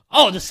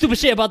 Oh, the stupid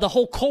shit about the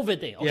whole COVID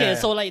thing. Okay, Yeah.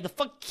 so the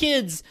fuck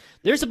kids,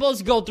 they're supposed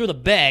to go through the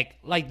back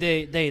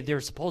they're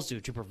supposed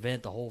to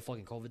prevent the whole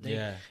fucking COVID thing.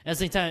 Yeah. At the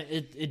same time,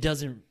 it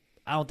doesn't.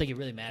 I don't think it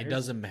really matters. It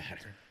doesn't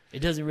matter. It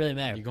doesn't really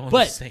matter. You're going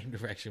but the same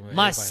direction. With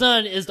my everybody.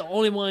 son is the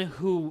only one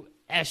who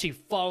actually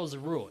follows the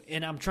rule,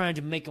 and I'm trying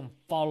to make him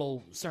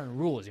follow certain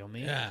rules. You know what I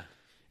mean? Yeah.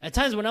 At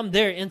times when I'm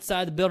there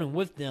inside the building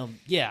with them,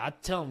 I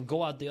tell him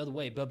go out the other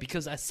way. But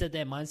because I set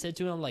that mindset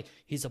to him,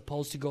 he's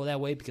supposed to go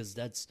that way because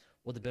that's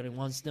what the building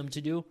wants them to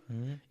do,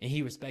 and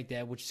he respect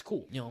that, which is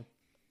cool.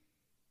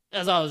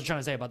 That's all I was trying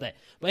to say about that.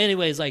 But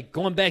anyways,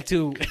 going back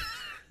to,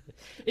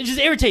 it just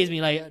irritates me.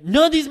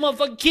 None of these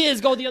motherfucking kids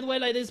go the other way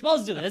like they're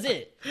supposed to. That's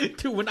it.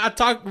 Dude, we're not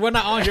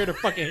on here to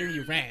fucking hear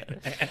you rant.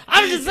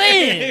 I'm just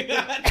saying.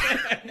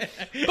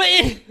 but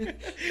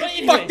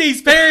anyway, fuck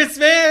these parents,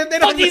 man. They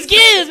don't fuck these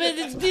kids,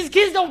 man. These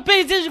kids don't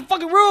pay attention to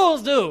fucking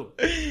rules, dude.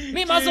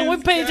 Me and my son, we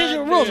pay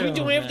attention to rules. We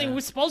do everything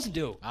we're supposed to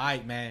do. All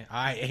right, man.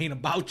 All right, it ain't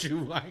about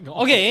you. I ain't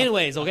gonna okay,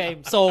 anyways, okay.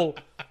 So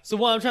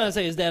what I'm trying to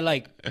say is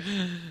that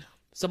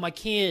so my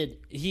kid,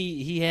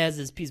 he has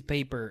this piece of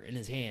paper in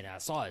his hand. I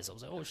saw it, so I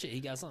was like, oh shit, he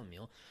got something,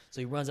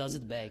 So he runs out to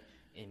the back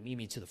and meet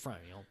me to the front,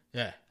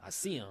 Yeah. I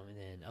see him, and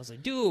then I was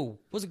like, dude,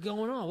 what's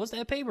going on? What's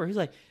that paper? He's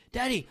like,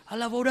 Daddy, I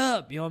leveled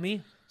up. You know what I mean?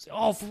 I said,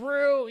 oh,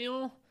 for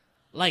real?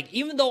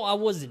 Even though I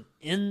wasn't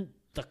in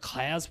the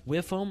class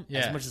with him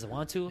as much as I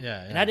want to,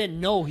 and I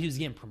didn't know he was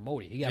getting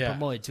promoted. He got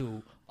promoted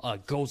to a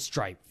gold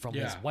stripe from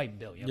his white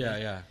belt. You know what I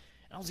mean? And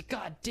I was like,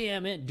 God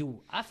damn it, dude.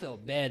 I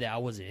felt bad that I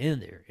wasn't in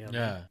there. You know what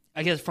I mean?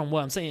 I guess from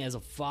what I'm saying, as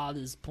a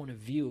father's point of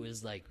view,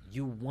 is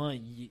you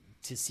want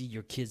to see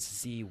your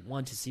kids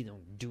want to see them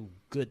do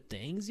good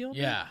things,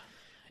 Yeah.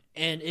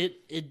 And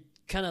it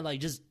kind of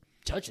just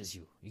touches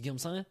you. You get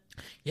what I'm saying?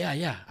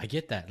 Yeah, I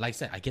get that. Like I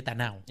said, I get that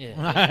now. Yeah,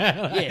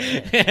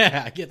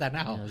 I get that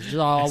now. It's just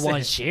all I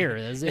want to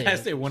share. That's it.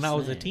 That's it. When I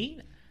was a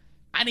teen,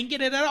 I didn't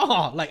get it at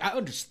all. I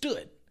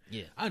understood.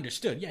 Yeah, I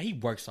understood. Yeah, he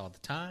works all the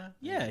time.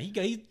 Yeah,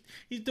 he's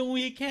doing what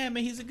he can,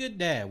 man. He's a good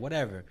dad,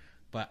 whatever.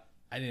 But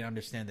I didn't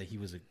understand that he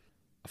was a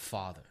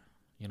father.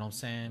 You know what I'm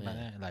saying? By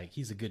that?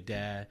 He's a good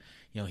dad.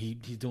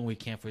 He's doing what he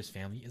can for his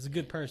family. He's a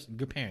good person,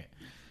 good parent.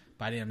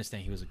 But I didn't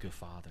understand he was a good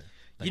father.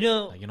 You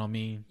know what I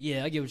mean?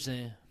 Yeah, I get what you're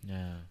saying.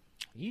 Yeah.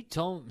 You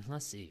told me,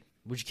 let's see.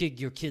 Would you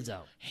kick your kids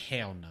out?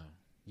 Hell no.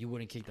 You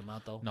wouldn't kick them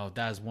out though? No,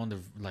 that's one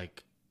of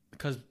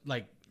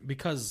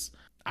because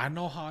I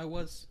know how I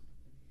was.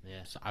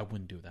 Yeah. So I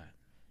wouldn't do that.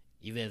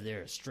 Even if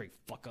they're a straight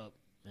fuck up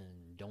and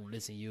don't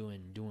listen to you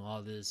and doing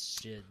all this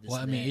shit.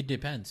 It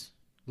depends.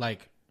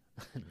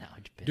 Now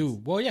it depends.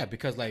 Dude, well, yeah,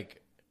 because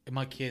like, if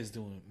my kid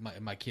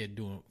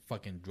doing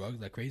fucking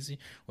drugs like crazy,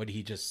 or did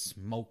he just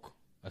smoke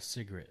a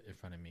cigarette in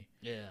front of me?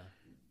 Yeah.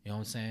 You know what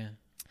I'm saying?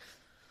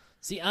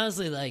 See,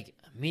 honestly, like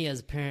me as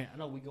a parent, I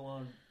know we go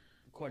on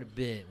quite a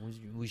bit.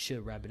 We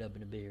should wrap it up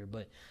in a bit here,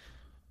 but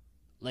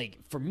like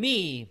for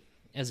me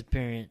as a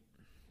parent,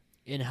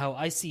 and how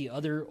I see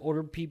other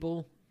older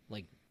people,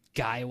 like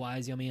guy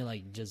wise, you know what I mean,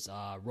 like just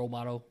role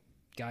model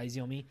guys,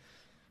 you know what I mean.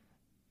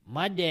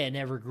 My dad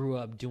never grew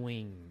up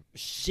doing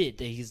shit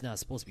that he's not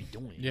supposed to be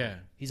doing. Yeah.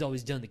 He's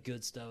always done the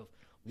good stuff,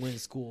 went to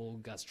school,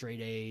 got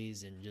straight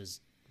A's, and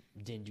just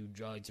didn't do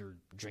drugs or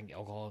drink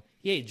alcohol.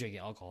 He hated drinking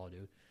alcohol,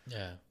 dude.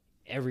 Yeah.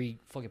 Every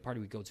fucking party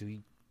we go to,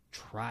 he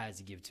tries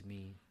to give it to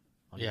me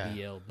on the Yeah.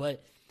 DL.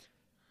 But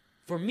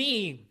for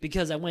me,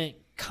 because I went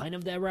kind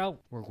of that route,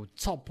 worked with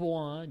top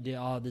one, did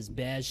all this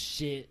bad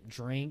shit,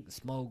 drink,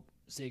 smoke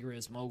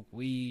cigarettes, smoke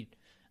weed.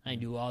 I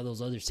didn't do all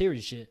those other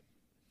serious shit.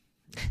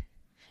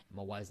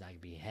 My wife's not gonna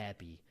be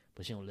happy,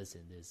 but she don't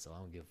listen to this, so I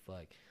don't give a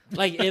fuck.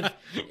 Like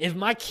if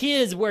my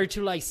kids were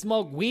to like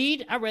smoke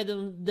weed, I'd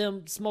rather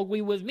them smoke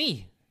weed with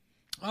me.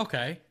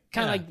 Okay.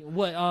 Kind of like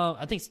what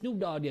I think Snoop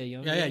Dogg did.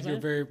 You know,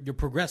 Yeah, you're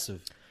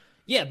progressive.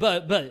 Yeah,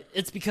 but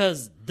it's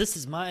because this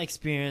is my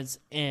experience,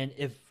 and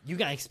if you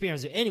got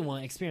experience with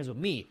anyone, experience with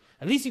me,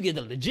 at least you get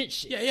the legit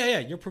shit. Yeah.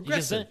 You're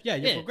progressive.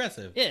 You're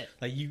progressive. Yeah.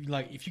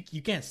 Like if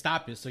you can't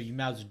stop it, so you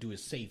might as well do it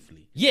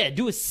safely. Yeah,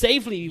 do it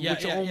safely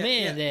with your own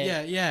man.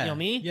 Yeah. You know what I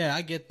mean? Yeah,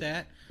 I get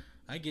that.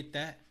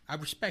 I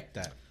respect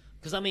that.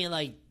 Because I mean,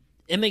 like,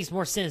 it makes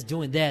more sense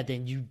doing that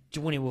than you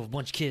doing it with a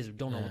bunch of kids who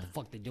don't know what the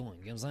fuck they're doing.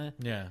 You know what I'm saying?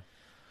 Yeah.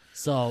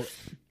 So,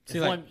 see,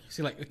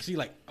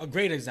 like a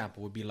great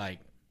example would be like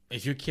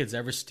if your kids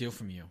ever steal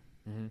from you,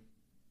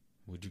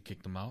 would you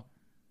kick them out?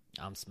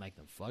 I'm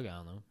smacking the fuck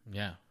out of them.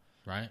 Yeah,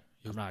 right.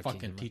 You not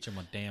fucking teach them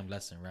a damn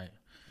lesson, right?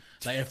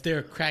 Like if they're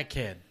a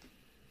crackhead,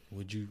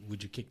 would you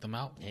kick them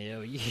out?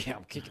 Hell yeah,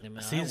 I'm kicking them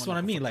out. See, that's what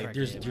I mean. Like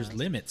there's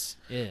limits.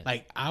 Yeah.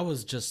 Like I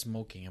was just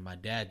smoking, and my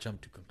dad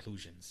jumped to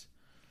conclusions.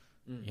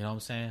 You know what I'm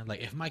saying?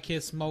 Like if my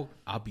kids smoke,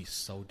 I'll be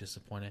so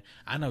disappointed.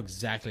 I know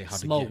exactly how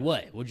smoke to get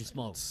what? What'd you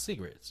smoke?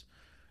 Cigarettes.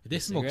 If they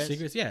smoke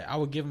cigarettes, yeah, I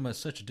would give them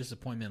such a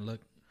disappointment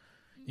look.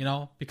 You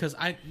know, because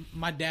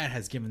my dad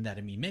has given that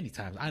to me many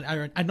times.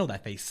 I know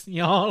that face.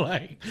 You know,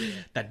 like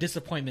that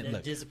disappointment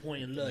look.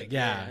 Disappointed look.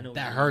 Yeah,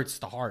 that hurts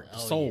the heart, the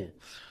soul.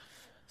 Yeah.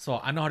 So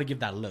I know how to give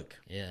that look.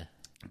 Yeah.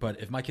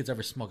 But if my kids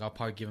ever smoke, I'll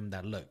probably give them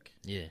that look.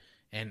 Yeah.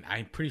 And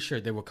I'm pretty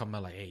sure they will come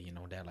out like, hey, you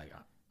know, Dad, like,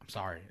 I'm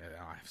sorry,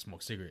 I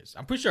smoke cigarettes.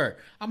 I'm pretty sure,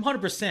 I'm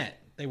 100%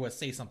 they would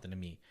say something to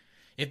me.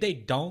 If they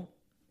don't,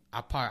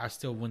 I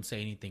still wouldn't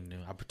say anything new.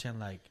 I pretend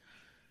like,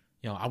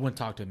 you know, I wouldn't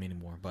talk to them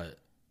anymore. But,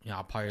 you know,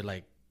 I'll probably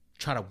like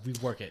try to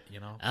rework it,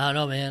 you know? I don't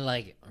know, man.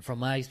 Like, from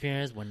my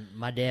experience, when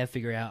my dad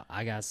figured out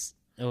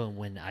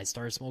when I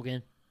started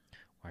smoking,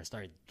 or I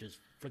started just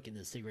flicking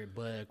the cigarette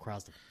butt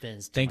across the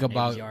fence to my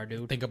neighbor's yard,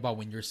 dude. Think about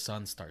when your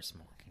son starts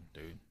smoking,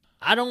 dude.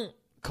 I don't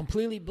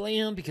completely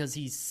blame him because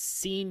he's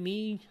seen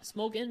me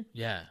smoking.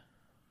 Yeah.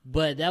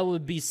 But that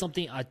would be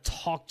something I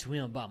talked to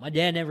him about. My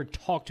dad never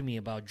talked to me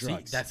about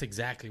drugs. See, that's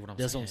exactly what I'm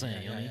saying. That's what I'm saying.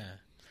 Yeah, you know what I mean? yeah.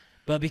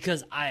 But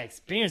because I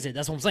experienced it,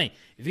 that's what I'm saying.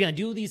 If you're going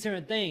to do these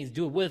certain things,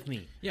 do it with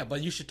me. Yeah,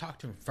 but you should talk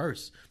to him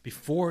first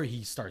before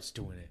he starts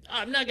doing it.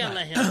 I'm not going to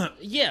let him.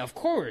 Yeah, of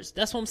course.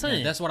 That's what I'm saying.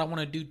 Yeah, that's what I want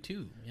to do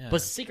too. Yeah.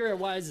 But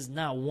cigarette-wise is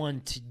not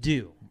one to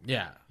do.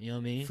 Yeah. You know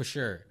what I mean? For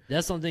sure.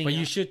 That's something. But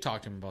you should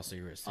talk to him about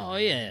cigarettes too. Oh,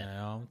 yeah. You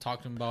know,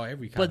 talk to him about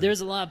every kind But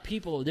there's a lot of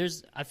people.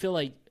 I feel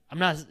like, I'm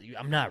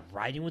not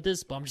riding with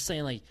this, but I'm just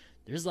saying, like,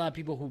 there's a lot of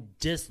people who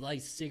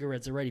dislike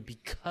cigarettes already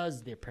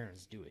because their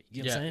parents do it.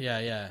 You know what I'm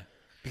saying? Yeah.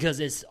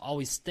 Because it's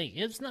always stink.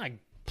 It's not a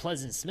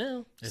pleasant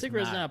smell.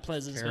 Cigarette's not a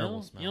pleasant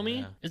smell. You know what I mean?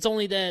 Yeah. It's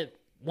only that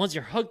once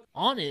you're hooked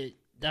on it,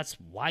 that's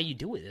why you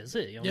do it. That's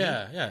it. You know what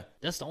I mean? Yeah.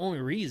 That's the only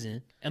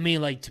reason. I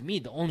mean, like, to me,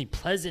 the only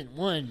pleasant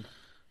one,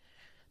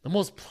 the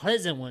most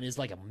pleasant one is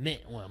like a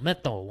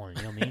menthol one.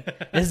 You know what I mean?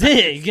 That's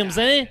it. You get what I'm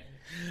saying?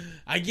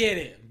 I get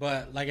it.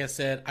 But like I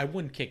said, I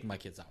wouldn't kick my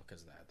kids out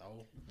because of that,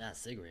 though. Not a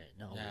cigarette.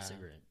 No, Yeah. a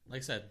cigarette. Like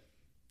I said,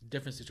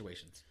 different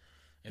situations.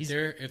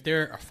 If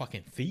they're a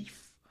fucking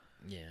thief,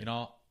 Yeah. you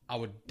know, I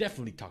would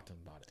definitely talk to him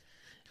about it.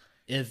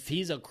 If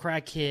he's a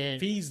crackhead.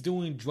 If he's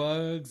doing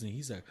drugs and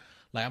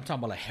I'm talking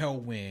about like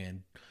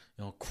heroin,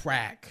 you know,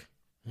 crack,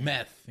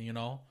 meth, you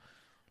know,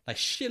 like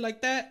shit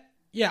like that.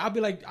 Yeah, I'll be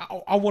like,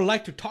 I would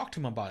like to talk to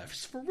him about it.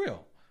 It's for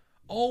real.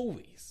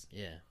 Always.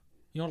 Yeah.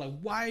 You know, like,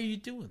 why are you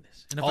doing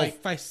this? And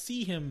if I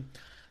see him,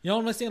 you know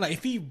what I'm saying? Like,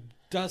 if he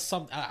does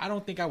something, I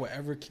don't think I would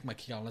ever kick my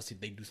kid out unless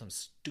they do something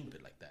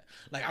stupid like that.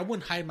 Like, I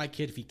wouldn't hide my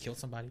kid if he killed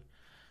somebody.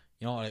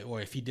 You know, like, or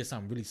if he did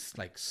something really,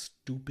 like,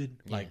 stupid.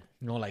 Yeah. Like,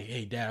 you know, like,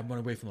 hey, Dad, I'm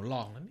running away from the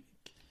law.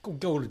 Like,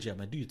 go to jail,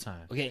 man. Do your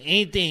time. Okay,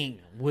 anything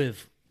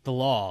with the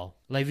law,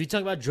 like if you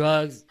talk about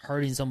drugs,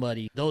 hurting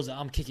somebody, those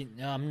I'm kicking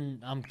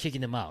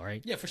them out,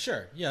 right? Yeah, for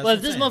sure. Yeah. But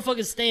if this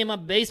motherfucker stay in my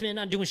basement and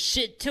not doing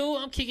shit too,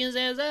 I'm kicking his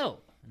ass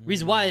out.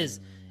 Reason why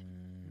is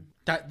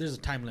there's a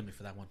time limit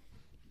for that one.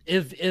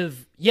 If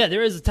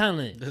there is a time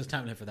limit. There's a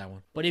time limit for that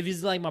one. But if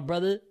he's like my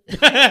brother,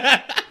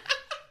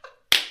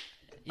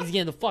 He's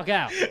getting the fuck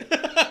out.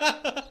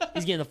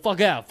 He's getting the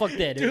fuck out. Fuck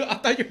that, dude. Dude, I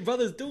thought your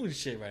brother's doing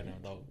shit right now,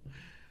 though.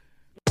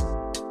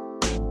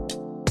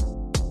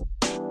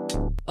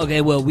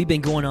 Okay, well, we've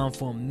been going on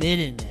for a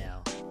minute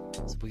now,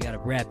 so we gotta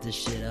wrap this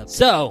shit up.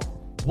 So,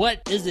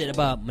 what is it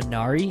about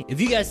Minari?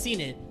 If you guys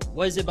seen it,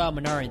 what is it about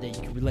Minari that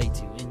you can relate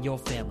to in your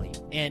family?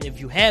 And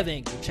if you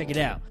haven't, go check it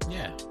out.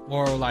 Yeah.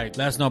 Or, like,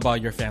 let us know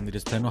about your family.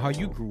 Just depending on how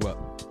you grew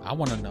up. I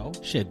want to know.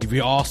 Shit, did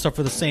we all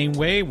suffer the same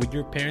way with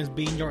your parents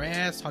beating your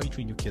ass? How you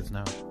treating your kids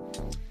now?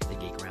 They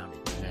get grounded.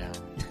 Yeah.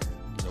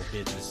 No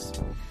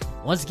bitches.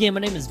 Once again,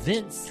 my name is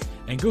Vince.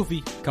 And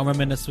Goofy. Come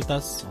reminisce with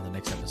us on the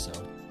next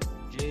episode.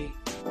 Jay.